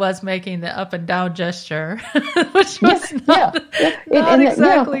 Because I was making the up and down gesture, which was not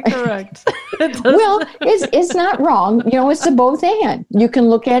exactly correct. Well, it's not wrong. It's a both and. You can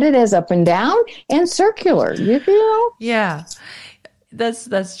look at it as up and down and circular. Yeah,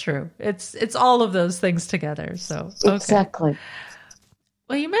 that's true. It's all of those things together. So Exactly.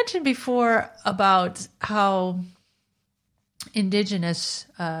 Well, you mentioned before about how indigenous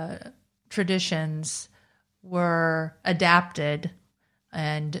traditions were adapted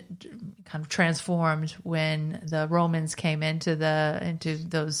and kind of transformed when the Romans came into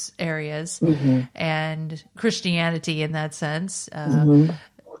those areas, and Christianity, in that sense,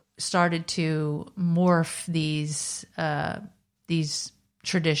 started to morph these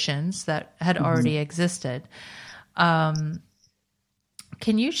traditions that had already existed. Can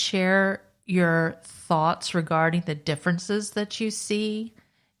you share your thoughts regarding the differences that you see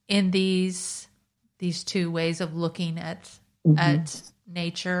in these two ways of looking at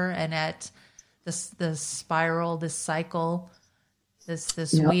nature and at the spiral, this cycle,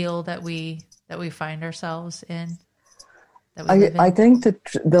 this wheel that we find ourselves in? I think that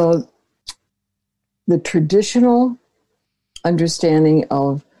the traditional understanding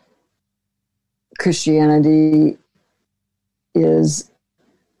of Christianity is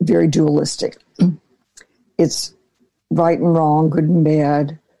very dualistic. It's right and wrong, good and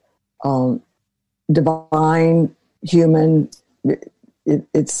bad, divine, human.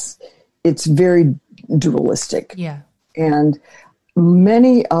 It's very dualistic. Yeah. And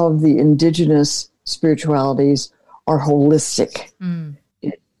many of the indigenous spiritualities are holistic,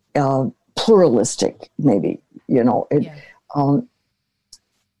 pluralistic, maybe, and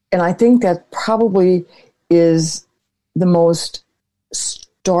I think that probably is the most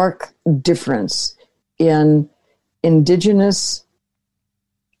stark difference in indigenous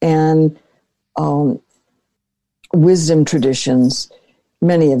and wisdom traditions,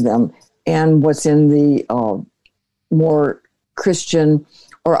 many of them, and what's in the more Christian,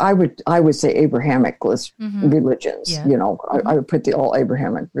 or I would say Abrahamic religions. Yeah. I would put all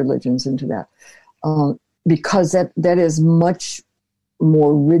Abrahamic religions into that, because that is much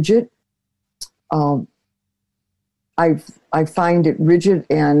more rigid. I find it rigid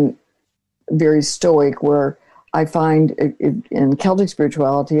and very stoic, where I find in Celtic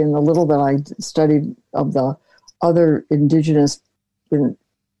spirituality and the little that I studied of the other indigenous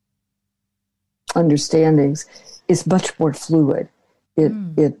understandings is much more fluid.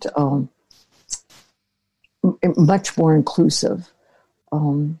 It much more inclusive,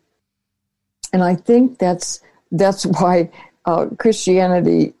 and I think that's why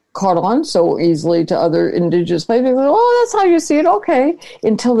Christianity caught on so easily to other indigenous places. Oh, that's how you see it, okay,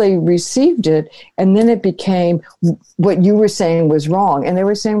 until they received it, and then it became what you were saying was wrong, and they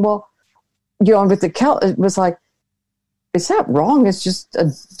were saying, well, with the Celt, it was like, it's not wrong. It's just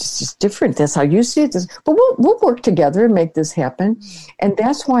different. That's how you see it. But we'll work together and make this happen. And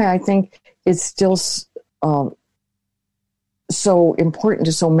that's why I think it's still so important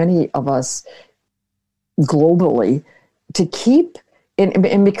to so many of us globally to keep,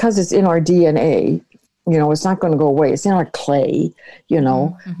 and because it's in our DNA, it's not going to go away. It's in our clay,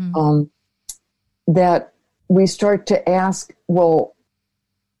 that we start to ask, well,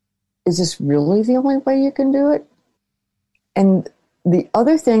 is this really the only way you can do it? And the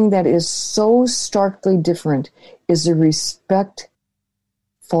other thing that is so starkly different is the respect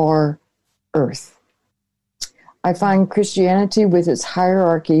for Earth. I find Christianity, with its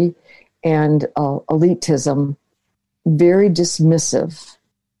hierarchy and elitism, very dismissive.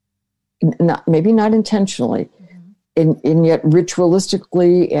 Maybe not intentionally, and yet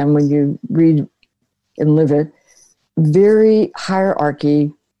ritualistically, and when you read and live it, very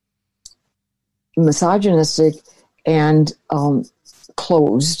hierarchy, misogynistic, and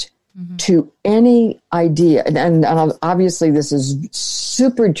closed to any idea. And obviously this is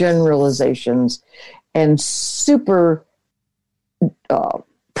super generalizations and super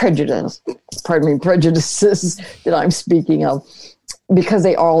prejudices that I'm speaking of, because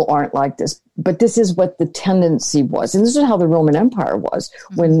they all aren't like this. But this is what the tendency was. And this is how the Roman Empire was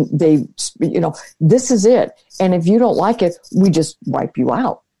when they, this is it. And if you don't like it, we just wipe you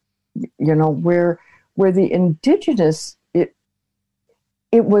out. Where the indigenous, it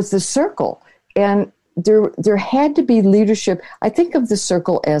was the circle, and there had to be leadership. I think of the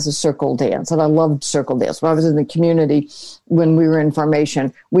circle as a circle dance, and I loved circle dance. When I was in the community, when we were in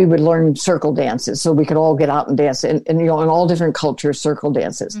formation, we would learn circle dances so we could all get out and dance, and in all different cultures, circle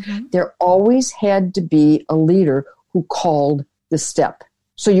dances. There always had to be a leader who called the step,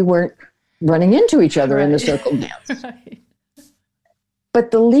 so you weren't running into each other in the circle dance. Right.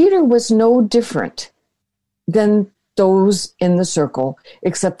 But the leader was no different than those in the circle,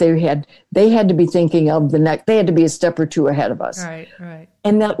 except they had to be thinking of the next. They had to be a step or two ahead of us. Right.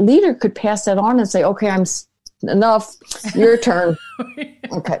 And that leader could pass that on and say, "Okay, enough. Your turn."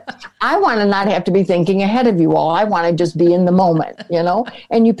 Okay, I want to not have to be thinking ahead of you all. I want to just be in the moment,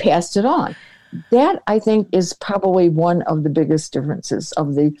 And you passed it on. That, I think, is probably one of the biggest differences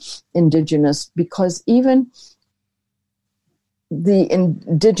of the indigenous, because even the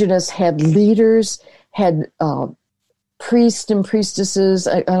indigenous had leaders, had priests and priestesses.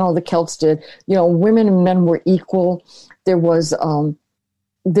 I know the Celts did. Women and men were equal. There was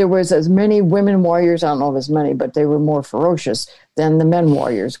as many women warriors. I don't know if as many, but they were more ferocious than the men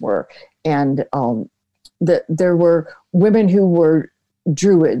warriors were. And there were women who were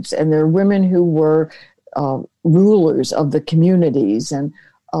druids, and there are women who were rulers of the communities, and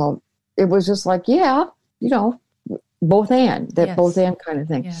it was just like, both and both and kind of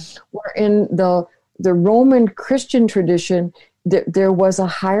thing. Yeah. Where in the Roman Christian tradition, there was a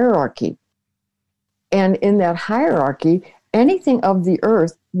hierarchy, and in that hierarchy, anything of the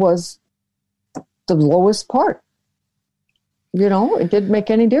earth was the lowest part. It didn't make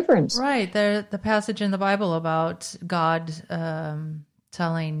any difference. Right. The passage in the Bible about God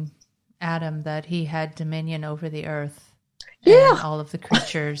telling Adam that he had dominion over the earth and all of the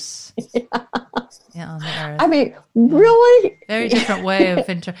creatures on the earth. I mean, really? Very different way of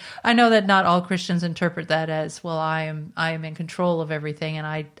I know that not all Christians interpret that as, well, I am in control of everything, and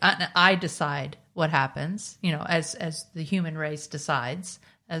I decide what happens, as the human race decides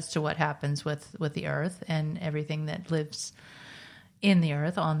as to what happens with the earth and everything that lives in the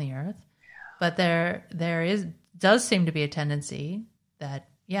earth, on the earth. But there does seem to be a tendency that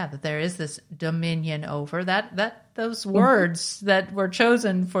there is this dominion over those words that were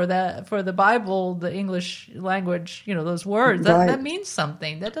chosen for the Bible, the English language, those words, that means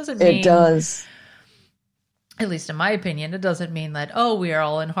something. That doesn't mean, it does. At least in my opinion, it doesn't mean that, we are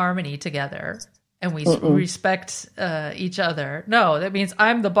all in harmony together and we respect each other. No, that means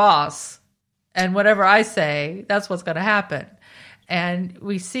I'm the boss, and whatever I say, that's what's going to happen. And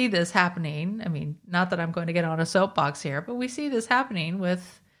we see this happening. I mean, not that I'm going to get on a soapbox here, but we see this happening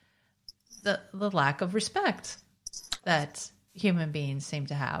with the lack of respect that human beings seem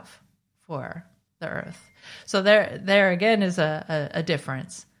to have for the earth. So there again is a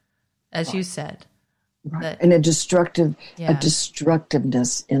difference, as you said. Right. And a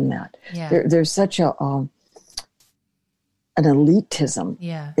destructiveness in that. Yeah. There's such an elitism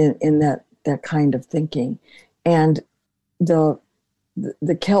in that kind of thinking. And the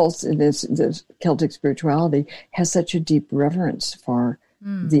Celts, the Celtic spirituality has such a deep reverence for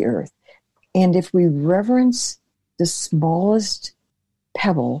the earth. And if we reverence the smallest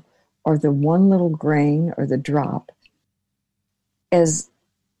pebble or the one little grain or the drop as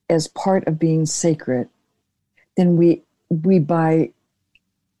part of being sacred, then we by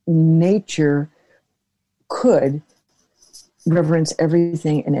nature could reverence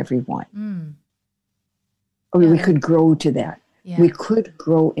everything and everyone. We could grow to that. Yeah. We could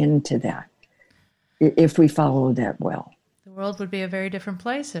grow into that if we follow that well. The world would be a very different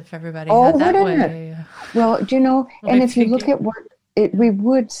place if everybody had that way. Well, and if you look at what we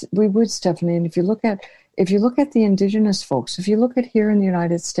would, Stephanie, and if you look at the indigenous folks, if you look at here in the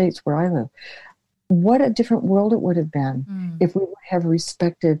United States where I live, what a different world it would have been if we would have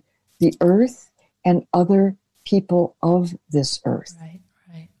respected the earth and other people of this earth. Right.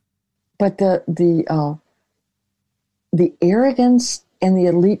 But the arrogance and the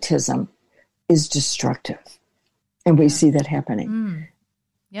elitism is destructive. And we see that happening.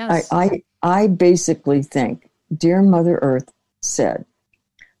 Yes. I basically think, dear Mother Earth said,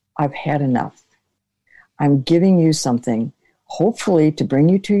 I've had enough. I'm giving you something, hopefully to bring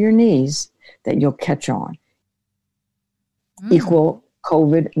you to your knees, that you'll catch on. Equal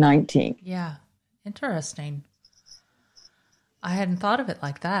COVID-19. Yeah. Interesting. I hadn't thought of it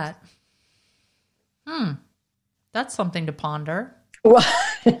like that. That's something to ponder. Well,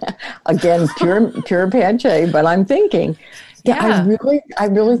 again, pure pache, but I'm thinking, I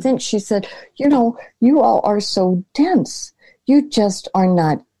really think she said, you all are so dense. You just are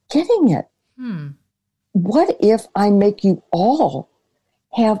not getting it. What if I make you all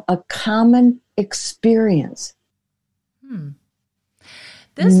have a common experience?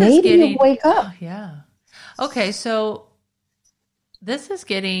 Maybe you wake up. Oh, yeah. Okay, so this is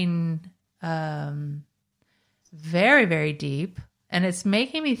getting very, very deep. And it's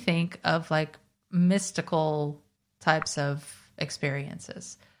making me think of like mystical types of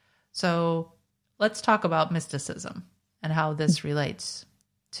experiences. So let's talk about mysticism and how this relates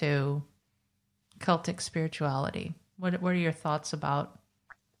to Celtic spirituality. What are your thoughts about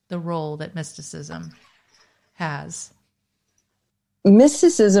the role that mysticism has?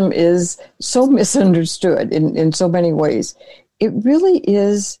 Mysticism is so misunderstood in so many ways. It really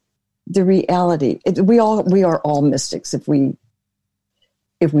is the reality. We are all mystics if we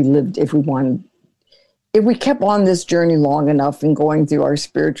kept on this journey long enough and going through our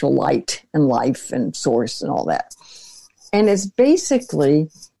spiritual light and life and source and all that. And it's basically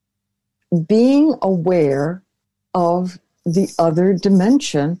being aware of the other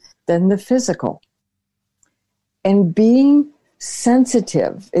dimension than the physical and being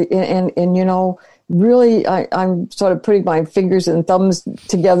sensitive and really, I'm sort of putting my fingers and thumbs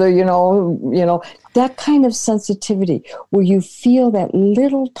together, that kind of sensitivity where you feel that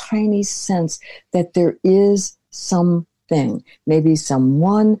little tiny sense that there is some something, maybe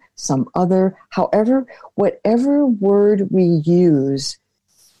someone, some other, however, whatever word we use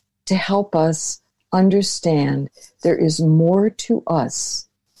to help us understand there is more to us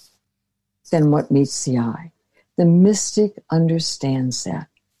than what meets the eye. The mystic understands that.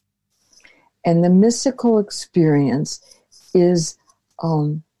 And the mystical experience is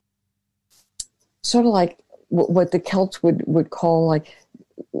sort of like what the Celts would call, like,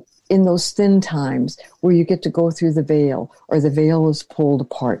 in those thin times where you get to go through the veil, or the veil is pulled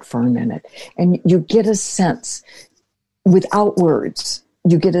apart for a minute, and you get a sense, without words,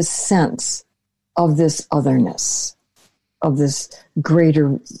 you get a sense of this otherness, of this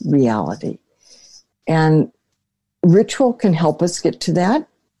greater reality. And ritual can help us get to that.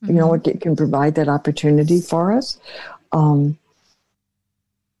 You know, it can provide that opportunity for us. And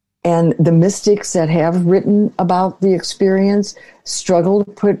the mystics that have written about the experience struggle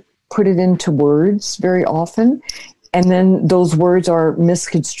to put it into words very often. And then those words are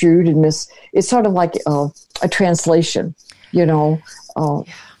misconstrued and it's sort of like a translation, you know.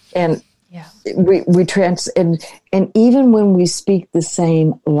 And we and even when we speak the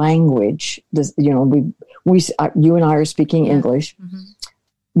same language, you know, you and I are speaking English.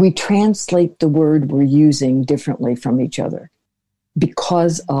 We translate the word we're using differently from each other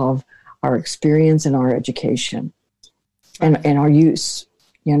because of our experience and our education and our use,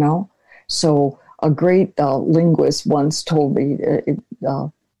 you know. So a great linguist once told me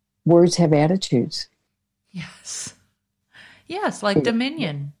words have attitudes. Yes, like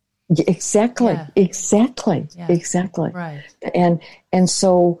dominion. Exactly. Right. And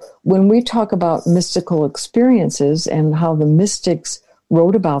so when we talk about mystical experiences and how the mystics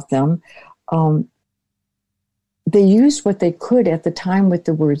wrote about them, they used what they could at the time with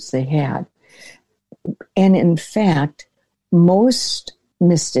the words they had. And in fact, most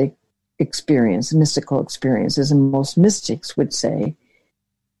mystical experiences, and most mystics would say,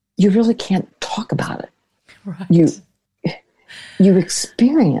 you really can't talk about it. Right. You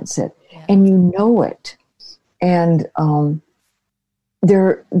experience it, and you know it. And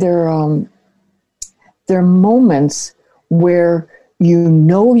there are moments where you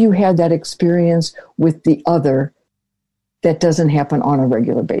know you had that experience with the other that doesn't happen on a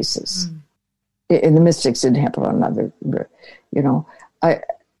regular basis. And the mystics didn't happen on another, you know.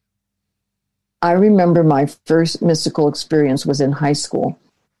 I remember my first mystical experience was in high school,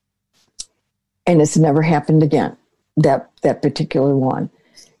 and it's never happened again, that particular one.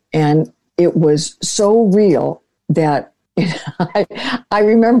 And it was so real that I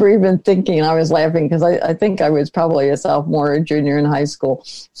remember even thinking, I was laughing because I think I was probably a sophomore or junior in high school.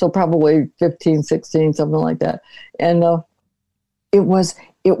 So probably 15, 16, something like that. And it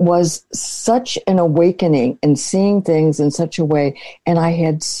was such an awakening and seeing things in such a way. And I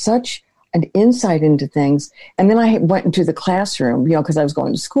had such an insight into things. And then I went into the classroom, you know, because I was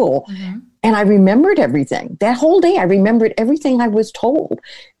going to school. And I remembered everything. That whole day, I remembered everything I was told.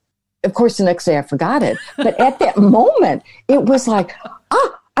 Of course, the next day I forgot it. But at that moment, it was like,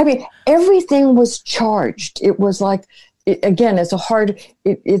 I mean, everything was charged. It was like, there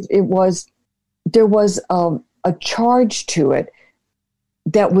was a charge to it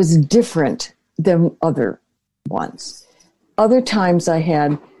that was different than other ones. Other times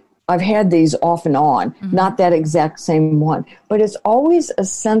I've had these off and on, not that exact same one, but it's always a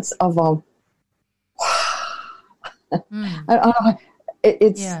sense of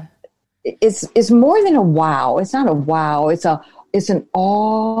it's more than a wow. It's not a wow. It's an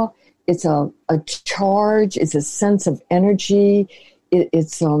awe. It's a charge. It's a sense of energy.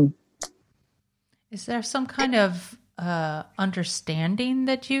 Is there some kind of understanding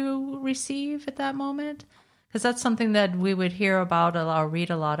that you receive at that moment? Because that's something that we would hear about or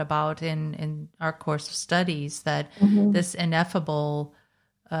read a lot about in our course of studies, that this ineffable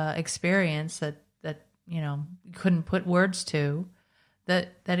experience that you know you couldn't put words to,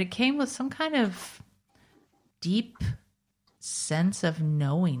 that it came with some kind of deep sense of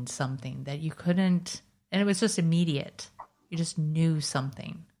knowing something that you couldn't, and it was just immediate. You just knew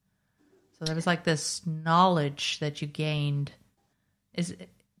something. So there was like this knowledge that you gained.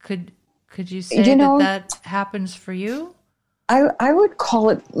 Could you say that happens for you? I would call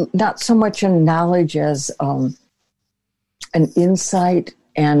it not so much a knowledge as an insight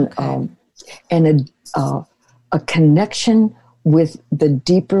and a connection with the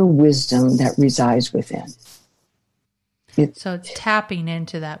deeper wisdom that resides within. So it's tapping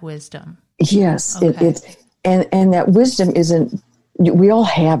into that wisdom. Yes, okay. And that wisdom isn't. We all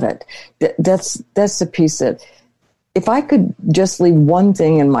have it. That's the piece that. If I could just leave one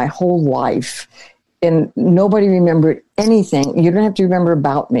thing in my whole life and nobody remembered anything, you don't have to remember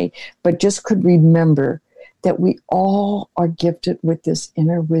about me, but just could remember that we all are gifted with this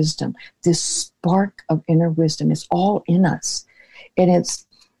inner wisdom, this spark of inner wisdom. It's all in us. And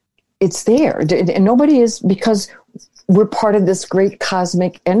it's there. And nobody is, because we're part of this great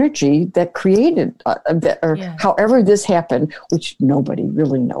cosmic energy that created, however this happened, which nobody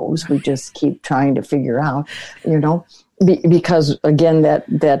really knows. We just keep trying to figure out, because again, that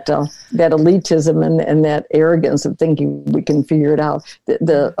elitism and that arrogance of thinking we can figure it out.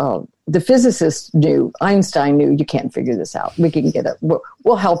 The physicists knew, Einstein knew, you can't figure this out. We can get it.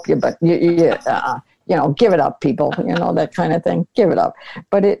 We'll help you, but give it up, people. That kind of thing. Give it up.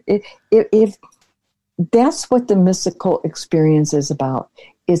 But if that's what the mystical experience is about.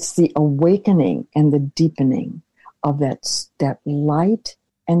 It's the awakening and the deepening of that light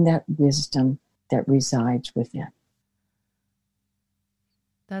and that wisdom that resides within.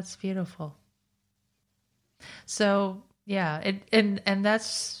 That's beautiful. So yeah, and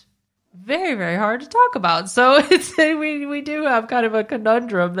that's very, very hard to talk about. So we do have kind of a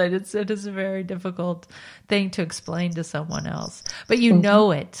conundrum that it is a very difficult thing to explain to someone else. But you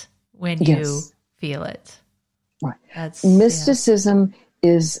know it when you feel it. Right. Mysticism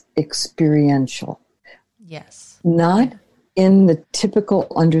is experiential. Yes. Not in the typical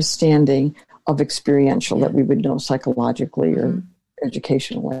understanding of experiential that we would know psychologically or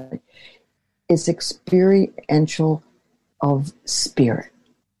educationally. It's experiential of spirit.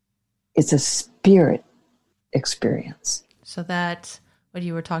 It's a spirit experience. So that what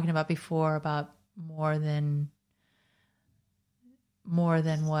you were talking about before about more than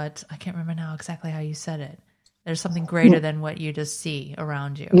what, I can't remember now exactly how you said it. There's something greater than what you just see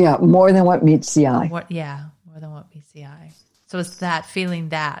around you. Yeah, more than what meets the eye. More than what meets the eye. So it's that feeling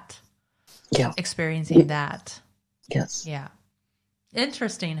that. Yeah. Experiencing that. Yes. Yeah.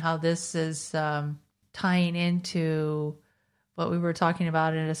 Interesting how this is tying into what we were talking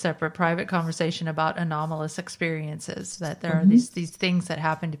about in a separate private conversation about anomalous experiences, that there are these things that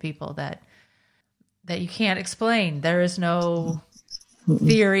happen to people that you can't explain. There is no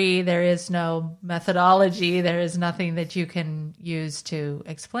theory, there is no methodology, there is nothing that you can use to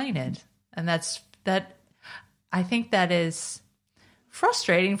explain it. And I think that is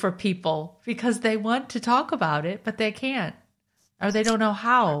frustrating for people because they want to talk about it, but they can't, or they don't know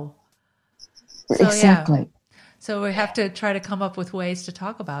how. So, exactly. Yeah. So we have to try to come up with ways to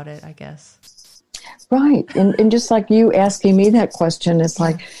talk about it, I guess. Right. And just like you asking me that question, it's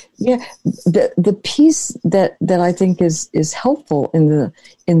like, the piece that I think is helpful in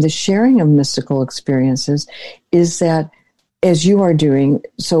the sharing of mystical experiences is that, as you are doing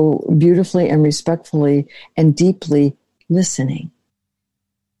so beautifully and respectfully and deeply, listening.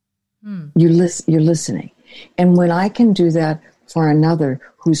 You're listening. And when I can do that for another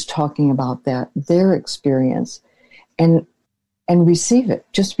who's talking about their experience, and receive it,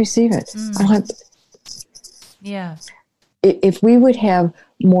 just receive it. If we would have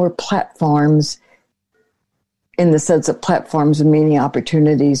more platforms, in the sense of platforms and meaning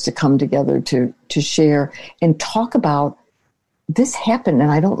opportunities to come together to share and talk about, this happened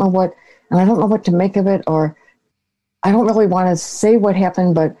and I don't know what to make of it, or I don't really want to say what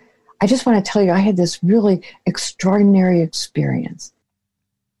happened, but I just want to tell you I had this really extraordinary experience.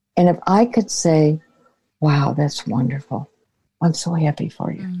 And if I could say, wow, that's wonderful, I'm so happy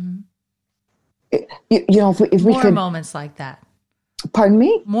for you. If we could, moments like that. Pardon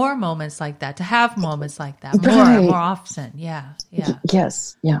me? More moments like that, to have moments like that more often. Yeah.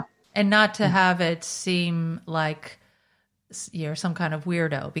 Yes. Yeah. And not to have it seem like you're some kind of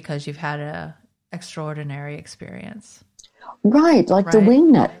weirdo because you've had a extraordinary experience. Right, like the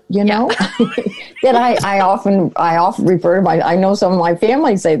wingnut, that I often refer to I know some of my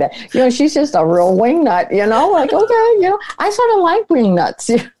family say that, she's just a real wingnut, like, okay, I sort of like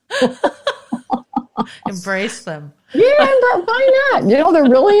wingnuts. Embrace them. Yeah, why not? They're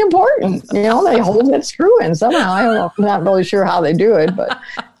really important. They hold that screw in somehow. I don't know. I'm not really sure how they do it, but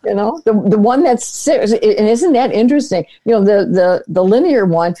the one that's, and isn't that interesting? The linear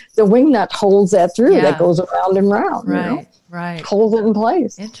one, the wingnut holds that through. That goes around and round. Right. Hold it in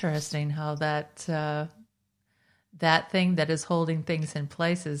place. Interesting how that thing that is holding things in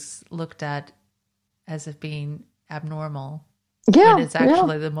place is looked at as if being abnormal. Yeah. And it's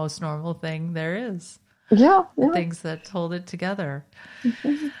actually the most normal thing there is. Yeah. Things that hold it together.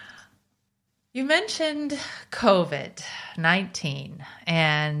 You mentioned COVID-19,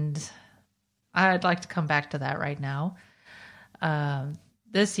 and I'd like to come back to that right now.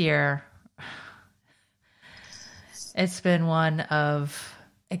 This year, it's been one of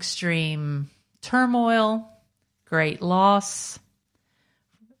extreme turmoil, great loss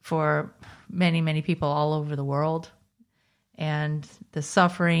for many, many people all over the world, and the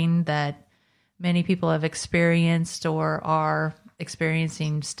suffering that many people have experienced or are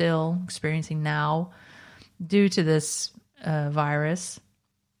experiencing now due to this virus.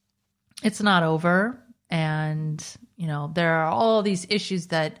 It's not over. And, there are all these issues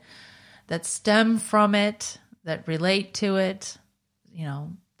that stem from it, that relate to it,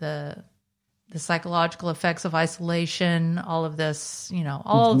 the psychological effects of isolation, all of this,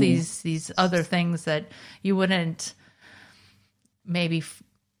 all these other things that you wouldn't maybe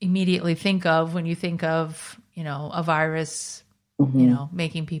immediately think of when you think of, a virus,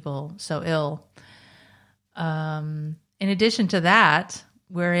 making people so ill. In addition to that,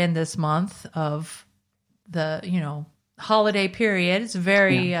 we're in this month of the, holiday period. It's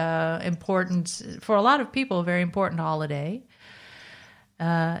very important for a lot of people, a very important holiday.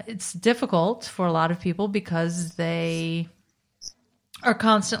 It's difficult for a lot of people because they are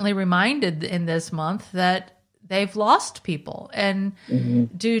constantly reminded in this month that they've lost people. And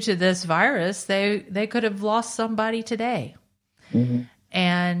due to this virus, they could have lost somebody today.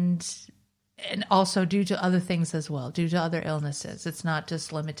 And also due to other things as well, due to other illnesses. It's not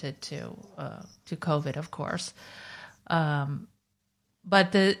just limited to COVID, of course.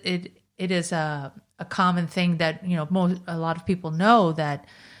 But it is a common thing that, a lot of people know that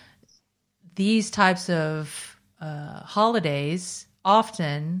these types of holidays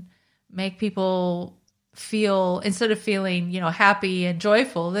often make people feel, instead of feeling, happy and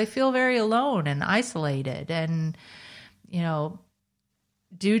joyful, they feel very alone and isolated. And,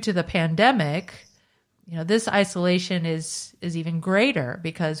 due to the pandemic, this isolation is even greater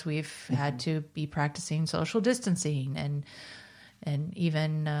because we've had to be practicing social distancing and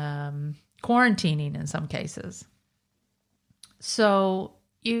even quarantining in some cases. So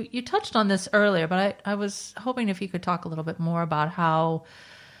you touched on this earlier, but I was hoping if you could talk a little bit more about how,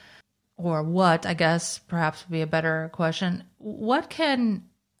 or what, I guess perhaps would be a better question. What can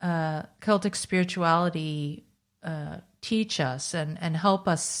Celtic spirituality teach us and help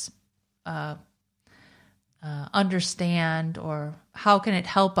us understand, or how can it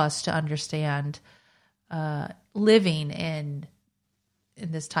help us to understand living in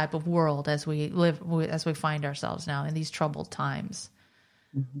this type of world as we find ourselves now in these troubled times?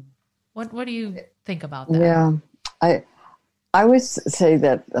 What do you think about that? Yeah, I would say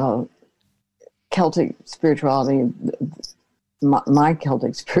that Celtic spirituality, my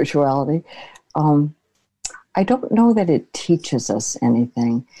Celtic spirituality, I don't know that it teaches us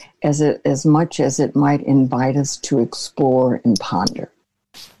anything as much as it might invite us to explore and ponder.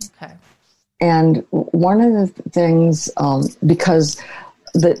 Okay. And one of the things, because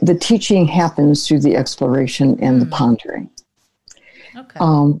the teaching happens through the exploration and the pondering. Okay.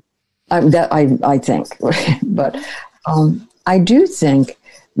 That I think, but I do think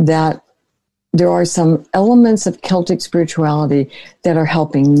that there are some elements of Celtic spirituality that are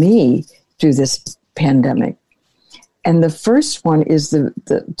helping me through this pandemic. And the first one is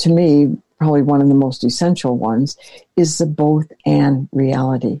to me, probably one of the most essential ones, is the both and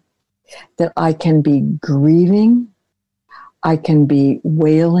reality. That I can be grieving, I can be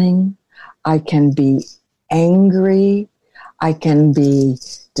wailing, I can be angry, I can be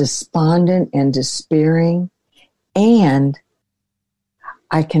despondent and despairing, and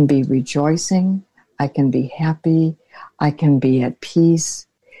I can be rejoicing, I can be happy, I can be at peace.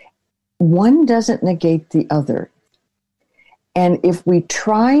 One doesn't negate the other. And if we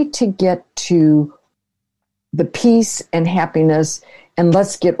try to get to the peace and happiness and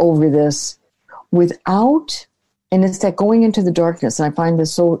let's get over this without, and it's that going into the darkness. And I find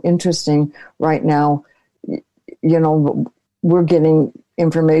this so interesting right now. We're getting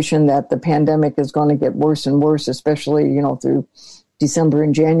information that the pandemic is going to get worse and worse, especially, through December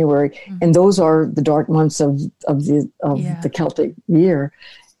and January. Mm-hmm. And those are the dark months of the Celtic year.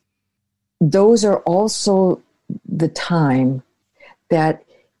 Those are also the time that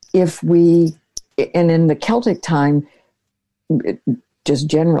if we, and in the Celtic time, just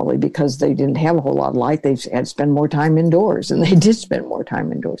generally because they didn't have a whole lot of light, they had to spend more time indoors, and they did spend more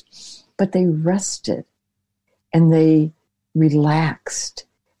time indoors. But they rested, and they relaxed,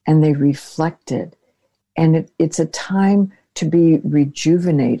 and they reflected. And it's a time to be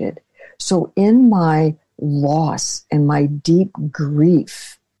rejuvenated. So in my loss and my deep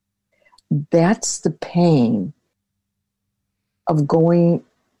grief, that's the pain of going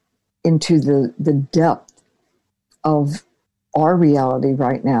into the depth of our reality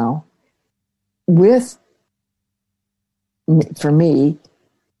right now with, for me,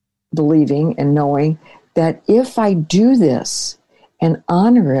 believing and knowing that if I do this and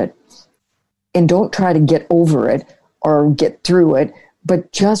honor it and don't try to get over it or get through it,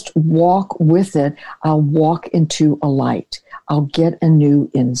 but just walk with it, I'll walk into a light. I'll get a new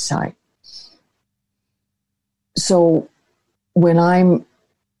insight. So when I'm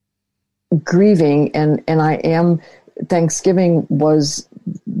grieving, and I am, Thanksgiving was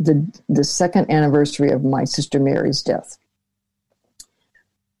the second anniversary of my sister Mary's death,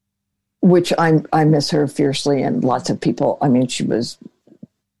 which I miss her fiercely, and lots of people. I mean,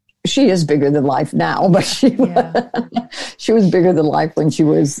 she is bigger than life now, but she was bigger than life when she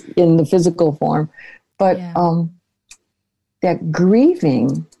was in the physical form. But that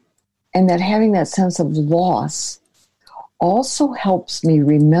grieving and that having that sense of loss also helps me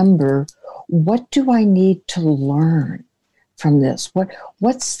remember, what do I need to learn from this?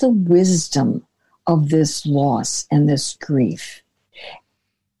 What's the wisdom of this loss and this grief?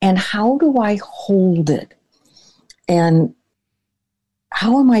 And how do I hold it? And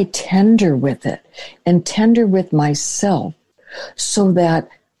how am I tender with it and tender with myself, so that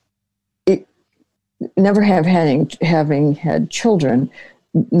it, never having had children,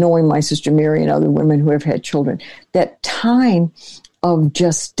 knowing my sister Mary and other women who have had children, that time of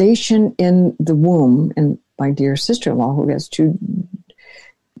gestation in the womb, and my dear sister-in-law who has two,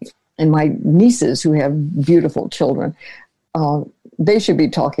 and my nieces who have beautiful children, they should be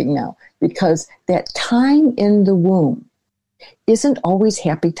talking now, because that time in the womb isn't always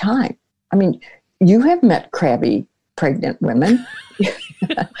happy time. I mean, you have met crabby pregnant women.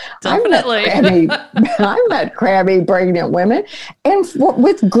 Definitely. I've met crabby pregnant women, and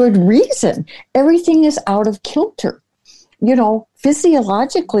with good reason. Everything is out of kilter. You know,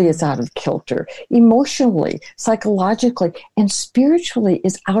 physiologically it's out of kilter, emotionally, psychologically, and spiritually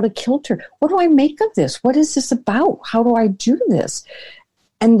is out of kilter. What do I make of this? What is this about? How do I do this?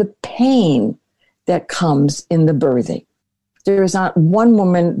 And the pain that comes in the birthing. There is not one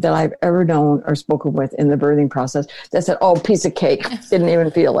woman that I've ever known or spoken with in the birthing process that said, oh, piece of cake, didn't even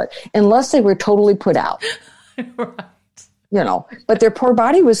feel it, unless they were totally put out. Right. You know, but their poor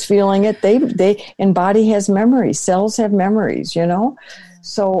body was feeling it. And body has memories. Cells have memories, you know?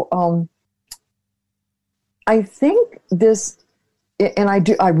 So I think this, and I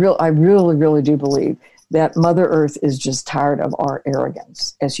really do believe that Mother Earth is just tired of our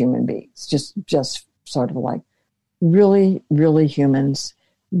arrogance as human beings. Just sort of like, really, really humans,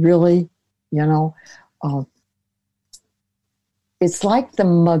 really, you know, it's like the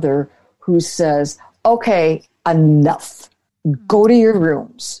mother who says, okay, enough. Go to your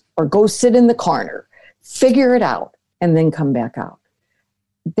rooms or go sit in the corner, figure it out, and then come back out.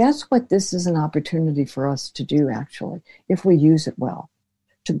 That's what this is an opportunity for us to do, actually, if we use it well,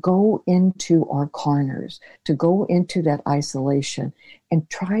 to go into our corners, to go into that isolation and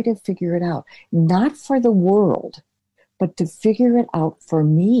try to figure it out, not for the world, but to figure it out for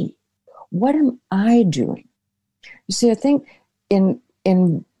me. What am I doing? You see, I think in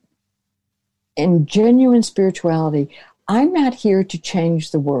genuine spirituality, I'm not here to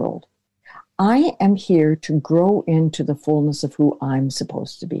change the world. I am here to grow into the fullness of who I'm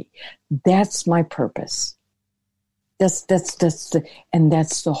supposed to be. That's my purpose. That's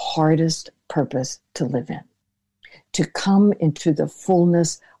the hardest purpose to live in. To come into the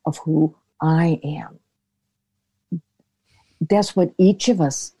fullness of who I am. That's what each of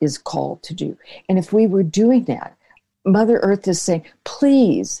us is called to do. And if we were doing that, Mother Earth is saying,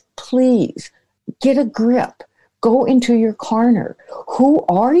 please, please, get a grip. Go into your corner. Who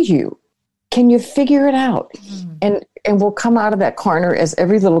are you? Can you figure it out? And we'll come out of that corner as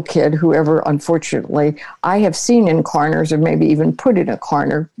every little kid, whoever, unfortunately, I have seen in corners or maybe even put in a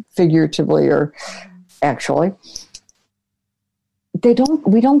corner, figuratively or actually. We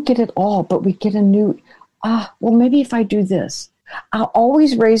don't get it all, but we get a new, well, maybe if I do this. I'll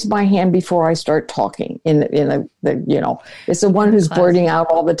always raise my hand before I start talking it's the one who's blurting out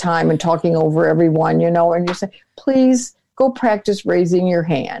all the time and talking over everyone, and you say, please go practice raising your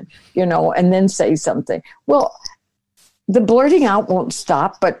hand, and then say something. Well, the blurting out won't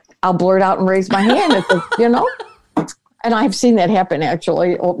stop, but I'll blurt out and raise my hand and I've seen that happen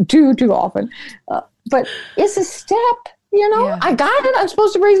actually too often. But it's a step, Yeah. I got it. I'm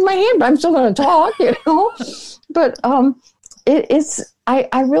supposed to raise my hand, but I'm still going to talk, but,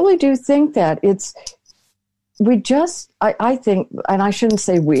 I really do think that I think, and I shouldn't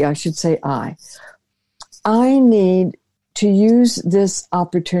say we, I should say I need to use this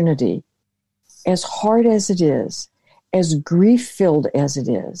opportunity, as hard as it is, as grief-filled as it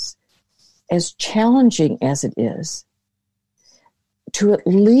is, as challenging as it is, to at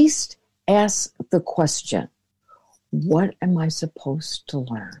least ask the question, what am I supposed to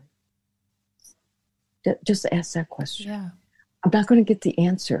learn? Just ask that question. Yeah. I'm not going to get the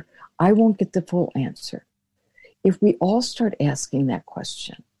answer. I won't get the full answer. If we all start asking that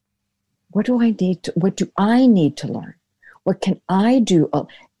question, what do I need to learn? What can I do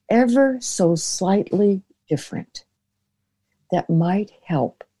ever so slightly different that might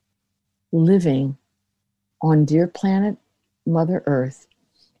help living on dear planet Mother Earth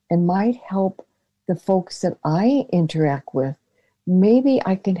and might help the folks that I interact with. Maybe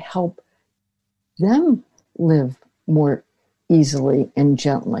I can help them live more easily and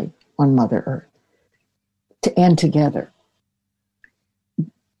gently on Mother Earth and together.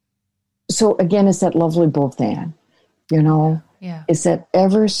 So again, it's that lovely both and, you know, Yeah. it's that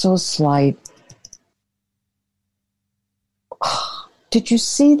ever so slight, did you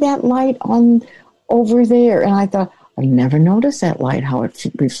see that light on over there? And I thought, I never noticed that light, how it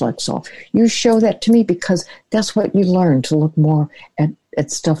reflects off. You show that to me because that's what you learn, to look more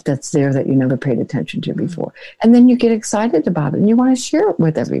at stuff that's there that you never paid attention to before. And then you get excited about it and you want to share it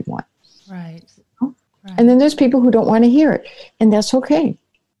with everyone. Right. Right. And then there's people who don't want to hear it. And that's okay.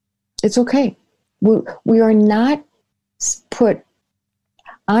 It's okay. We are not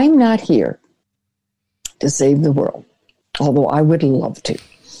I'm not here to save the world, although I would love to.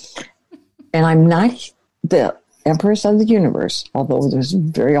 And I'm not the Empress of the universe, although there's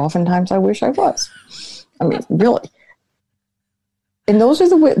very often times I wish I was. I mean, really. And those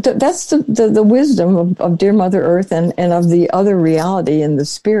are that's the wisdom of dear Mother Earth and of the other reality, and the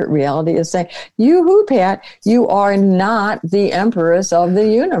spirit reality is saying, you, Pat, you are not the Empress of the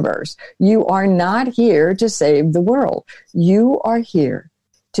universe. You are not here to save the world. You are here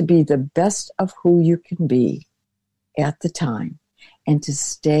to be the best of who you can be at the time and to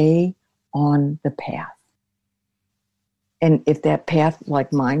stay on the path. And if that path,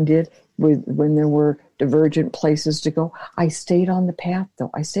 like mine did, when there were divergent places to go, I stayed on the path,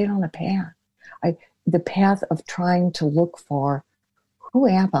 though. I stayed on the path. The path of trying to look for, who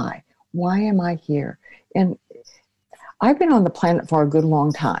am I? Why am I here? And I've been on the planet for a good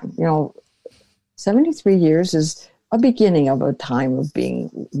long time. You know, 73 years is a beginning of a time of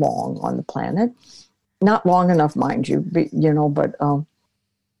being long on the planet. Not long enough, mind you, but, you know, but, and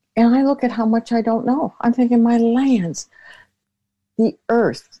I look at how much I don't know. I'm thinking, my lands, the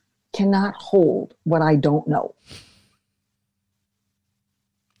earth cannot hold what I don't know.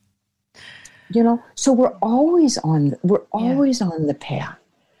 You know, so we're always on the path,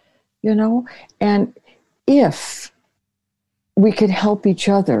 you know, and if we could help each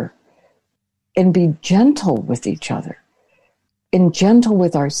other and be gentle with each other and gentle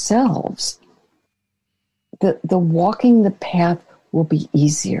with ourselves, the walking the path will be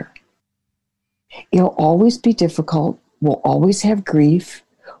easier. It'll always be difficult. We'll always have grief.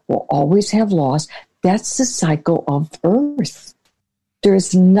 We'll always have loss. That's the cycle of Earth. There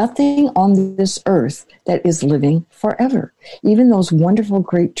is nothing on this earth that is living forever. Even those wonderful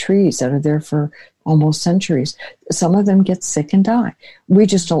great trees that are there for almost centuries, some of them get sick and die. We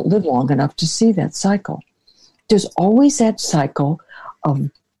just don't live long enough to see that cycle. There's always that cycle of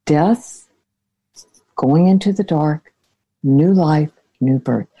death, going into the dark, new life, new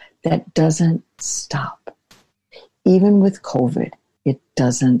birth. That doesn't stop. Even with COVID, it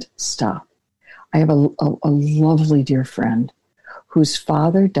doesn't stop. I have a lovely dear friend whose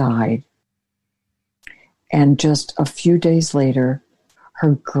father died, and just a few days later,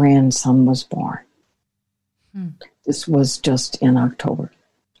 her grandson was born. This was just in October,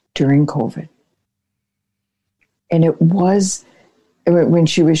 during COVID. And it was, when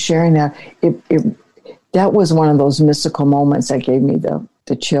she was sharing that, that was one of those mystical moments that gave me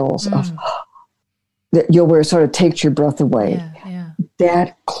the chills of, where it sort of takes your breath away. Yeah.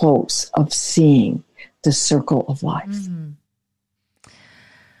 That close of seeing the circle of life. Mm-hmm.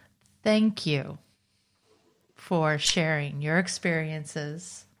 Thank you for sharing your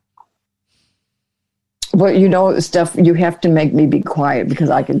experiences. Well, you know, Steph, you have to make me be quiet because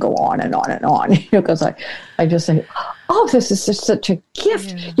I could go on and on and on. You know, because I just say, oh, this is just such a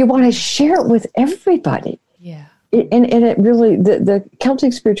gift. Yeah. You want to share it with everybody. Yeah. And it really, the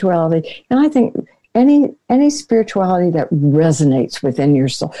Celtic spirituality, and I think any spirituality that resonates within your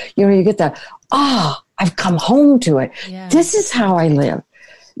soul, you know, you get that, I've come home to it. Yeah. This is how I live.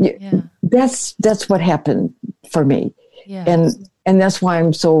 Yeah. That's what happened for me. Yeah. And that's why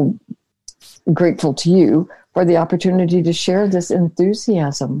I'm so grateful to you for the opportunity to share this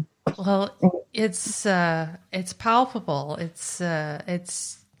enthusiasm. Well, it's palpable.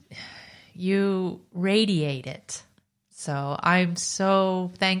 It's you radiate it. So I'm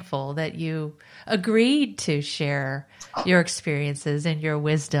so thankful that you agreed to share your experiences and your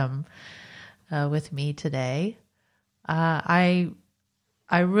wisdom with me today.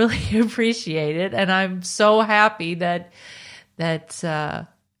 I really appreciate it, and I'm so happy that it's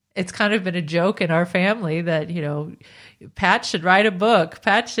kind of been a joke in our family that, you know, Pat should write a book.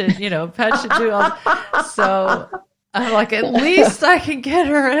 Pat should do all. So I'm like, at least I can get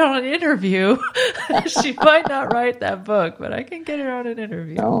her on an interview. She might not write that book, but I can get her on an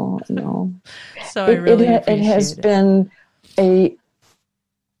interview. No. So I really appreciate it. It has been a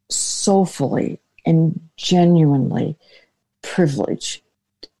soulfully and genuinely privilege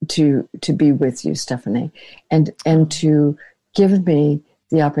to be with you, Stephanie, and to give me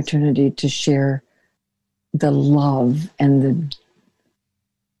the opportunity to share the love and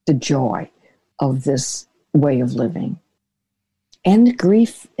the joy of this way of living, and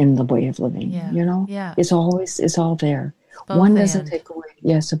grief in the way of living. Yeah. It's all there. Both One doesn't and. take away.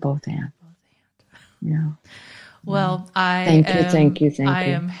 Yes, a both and. Yeah. Well, Thank you. I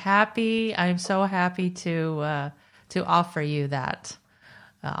am happy. I'm so happy to offer you that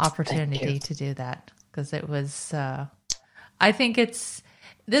opportunity to do that, because it was. I think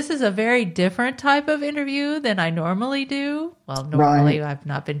this is a very different type of interview than I normally do. Well, normally I've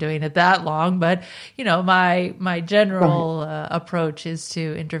not been doing it that long, but my general approach is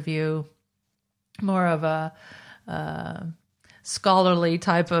to interview more of a scholarly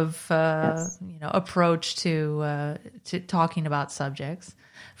type of approach to talking about subjects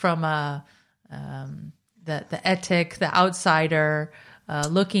from the etic, the outsider,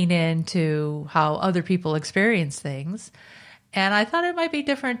 looking into how other people experience things. And I thought it might be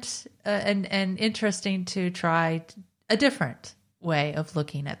different and interesting to try a different way of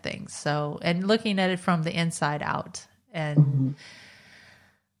looking at things. So, and looking at it from the inside out. And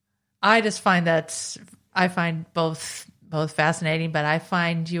I just find both fascinating, but I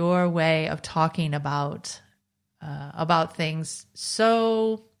find your way of talking about things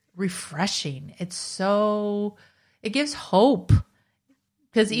so refreshing. It gives hope,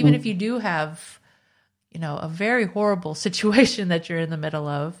 because even if you do have a very horrible situation that you're in the middle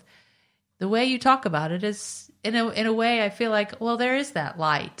of, the way you talk about it is in a way I feel like, well, there is that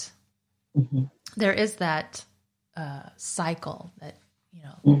light. Mm-hmm. There is that cycle that,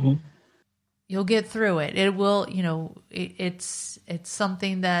 you'll get through it. It will, it's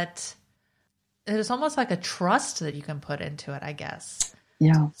something that it's almost like a trust that you can put into it, I guess.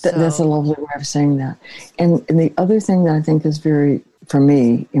 Yeah, that's a lovely way of saying that. And the other thing that I think is very, for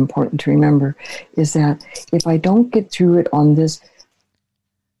me, important to remember is that if I don't get through it on this,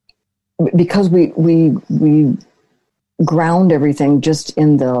 because we ground everything just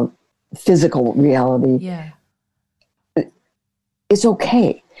in the physical reality. Yeah, it's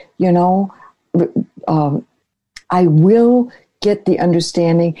okay. I will get the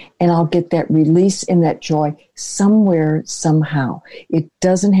understanding, and I'll get that release and that joy somewhere, somehow. It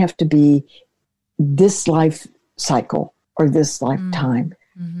doesn't have to be this life cycle or this lifetime.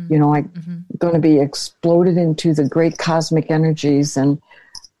 Mm-hmm. I'm going to be exploded into the great cosmic energies, and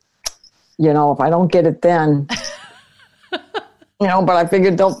if I don't get it then, but I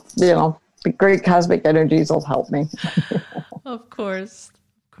figured the great cosmic energies will help me. Of course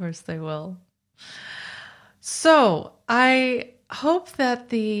they will. So I hope that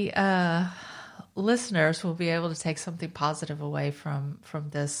the listeners will be able to take something positive away from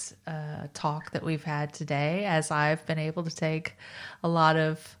this talk that we've had today, as I've been able to take a lot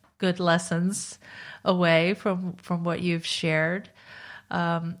of good lessons away from what you've shared.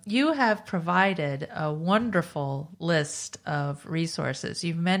 You have provided a wonderful list of resources.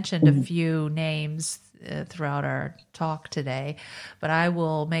 You've mentioned a few names throughout our talk today, but I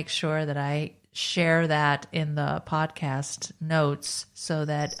will make sure that I share that in the podcast notes, so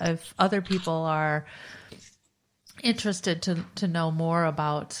that if other people are interested to know more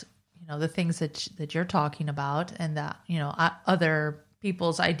about the things that you're talking about, and that other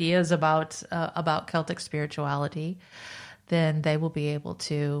people's ideas about Celtic spirituality, then they will be able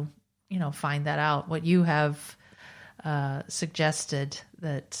to find that out, what you have suggested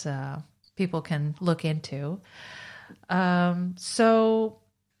that people can look into. So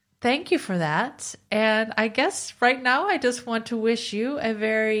thank you for that. And I guess right now I just want to wish you a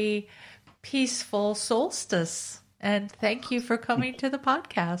very peaceful solstice. And thank you for coming to the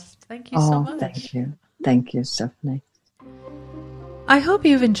podcast. Thank you so much. Thank you. Thank you, Stephanie. I hope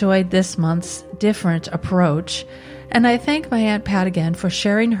you've enjoyed this month's different approach. And I thank my Aunt Pat again for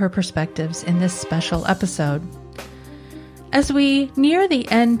sharing her perspectives in this special episode. As we near the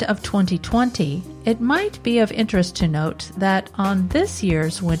end of 2020, it might be of interest to note that on this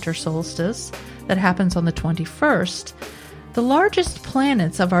year's winter solstice, that happens on the 21st, the largest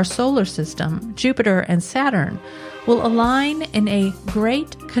planets of our solar system, Jupiter and Saturn, will align in a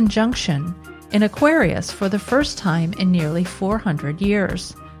great conjunction in Aquarius for the first time in nearly 400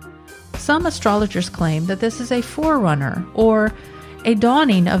 years. Some astrologers claim that this is a forerunner, or a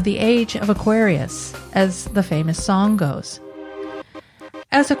dawning of the age of Aquarius, as the famous song goes.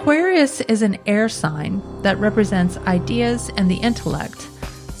 As Aquarius is an air sign that represents ideas and the intellect,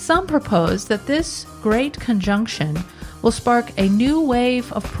 some propose that this great conjunction will spark a new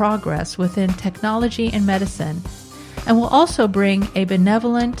wave of progress within technology and medicine, and will also bring a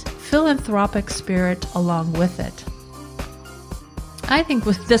benevolent, philanthropic spirit along with it. I think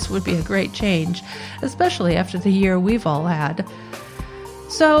this would be a great change, especially after the year we've all had.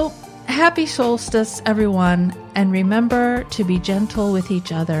 So, happy solstice, everyone, and remember to be gentle with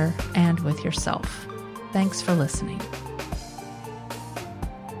each other and with yourself. Thanks for listening.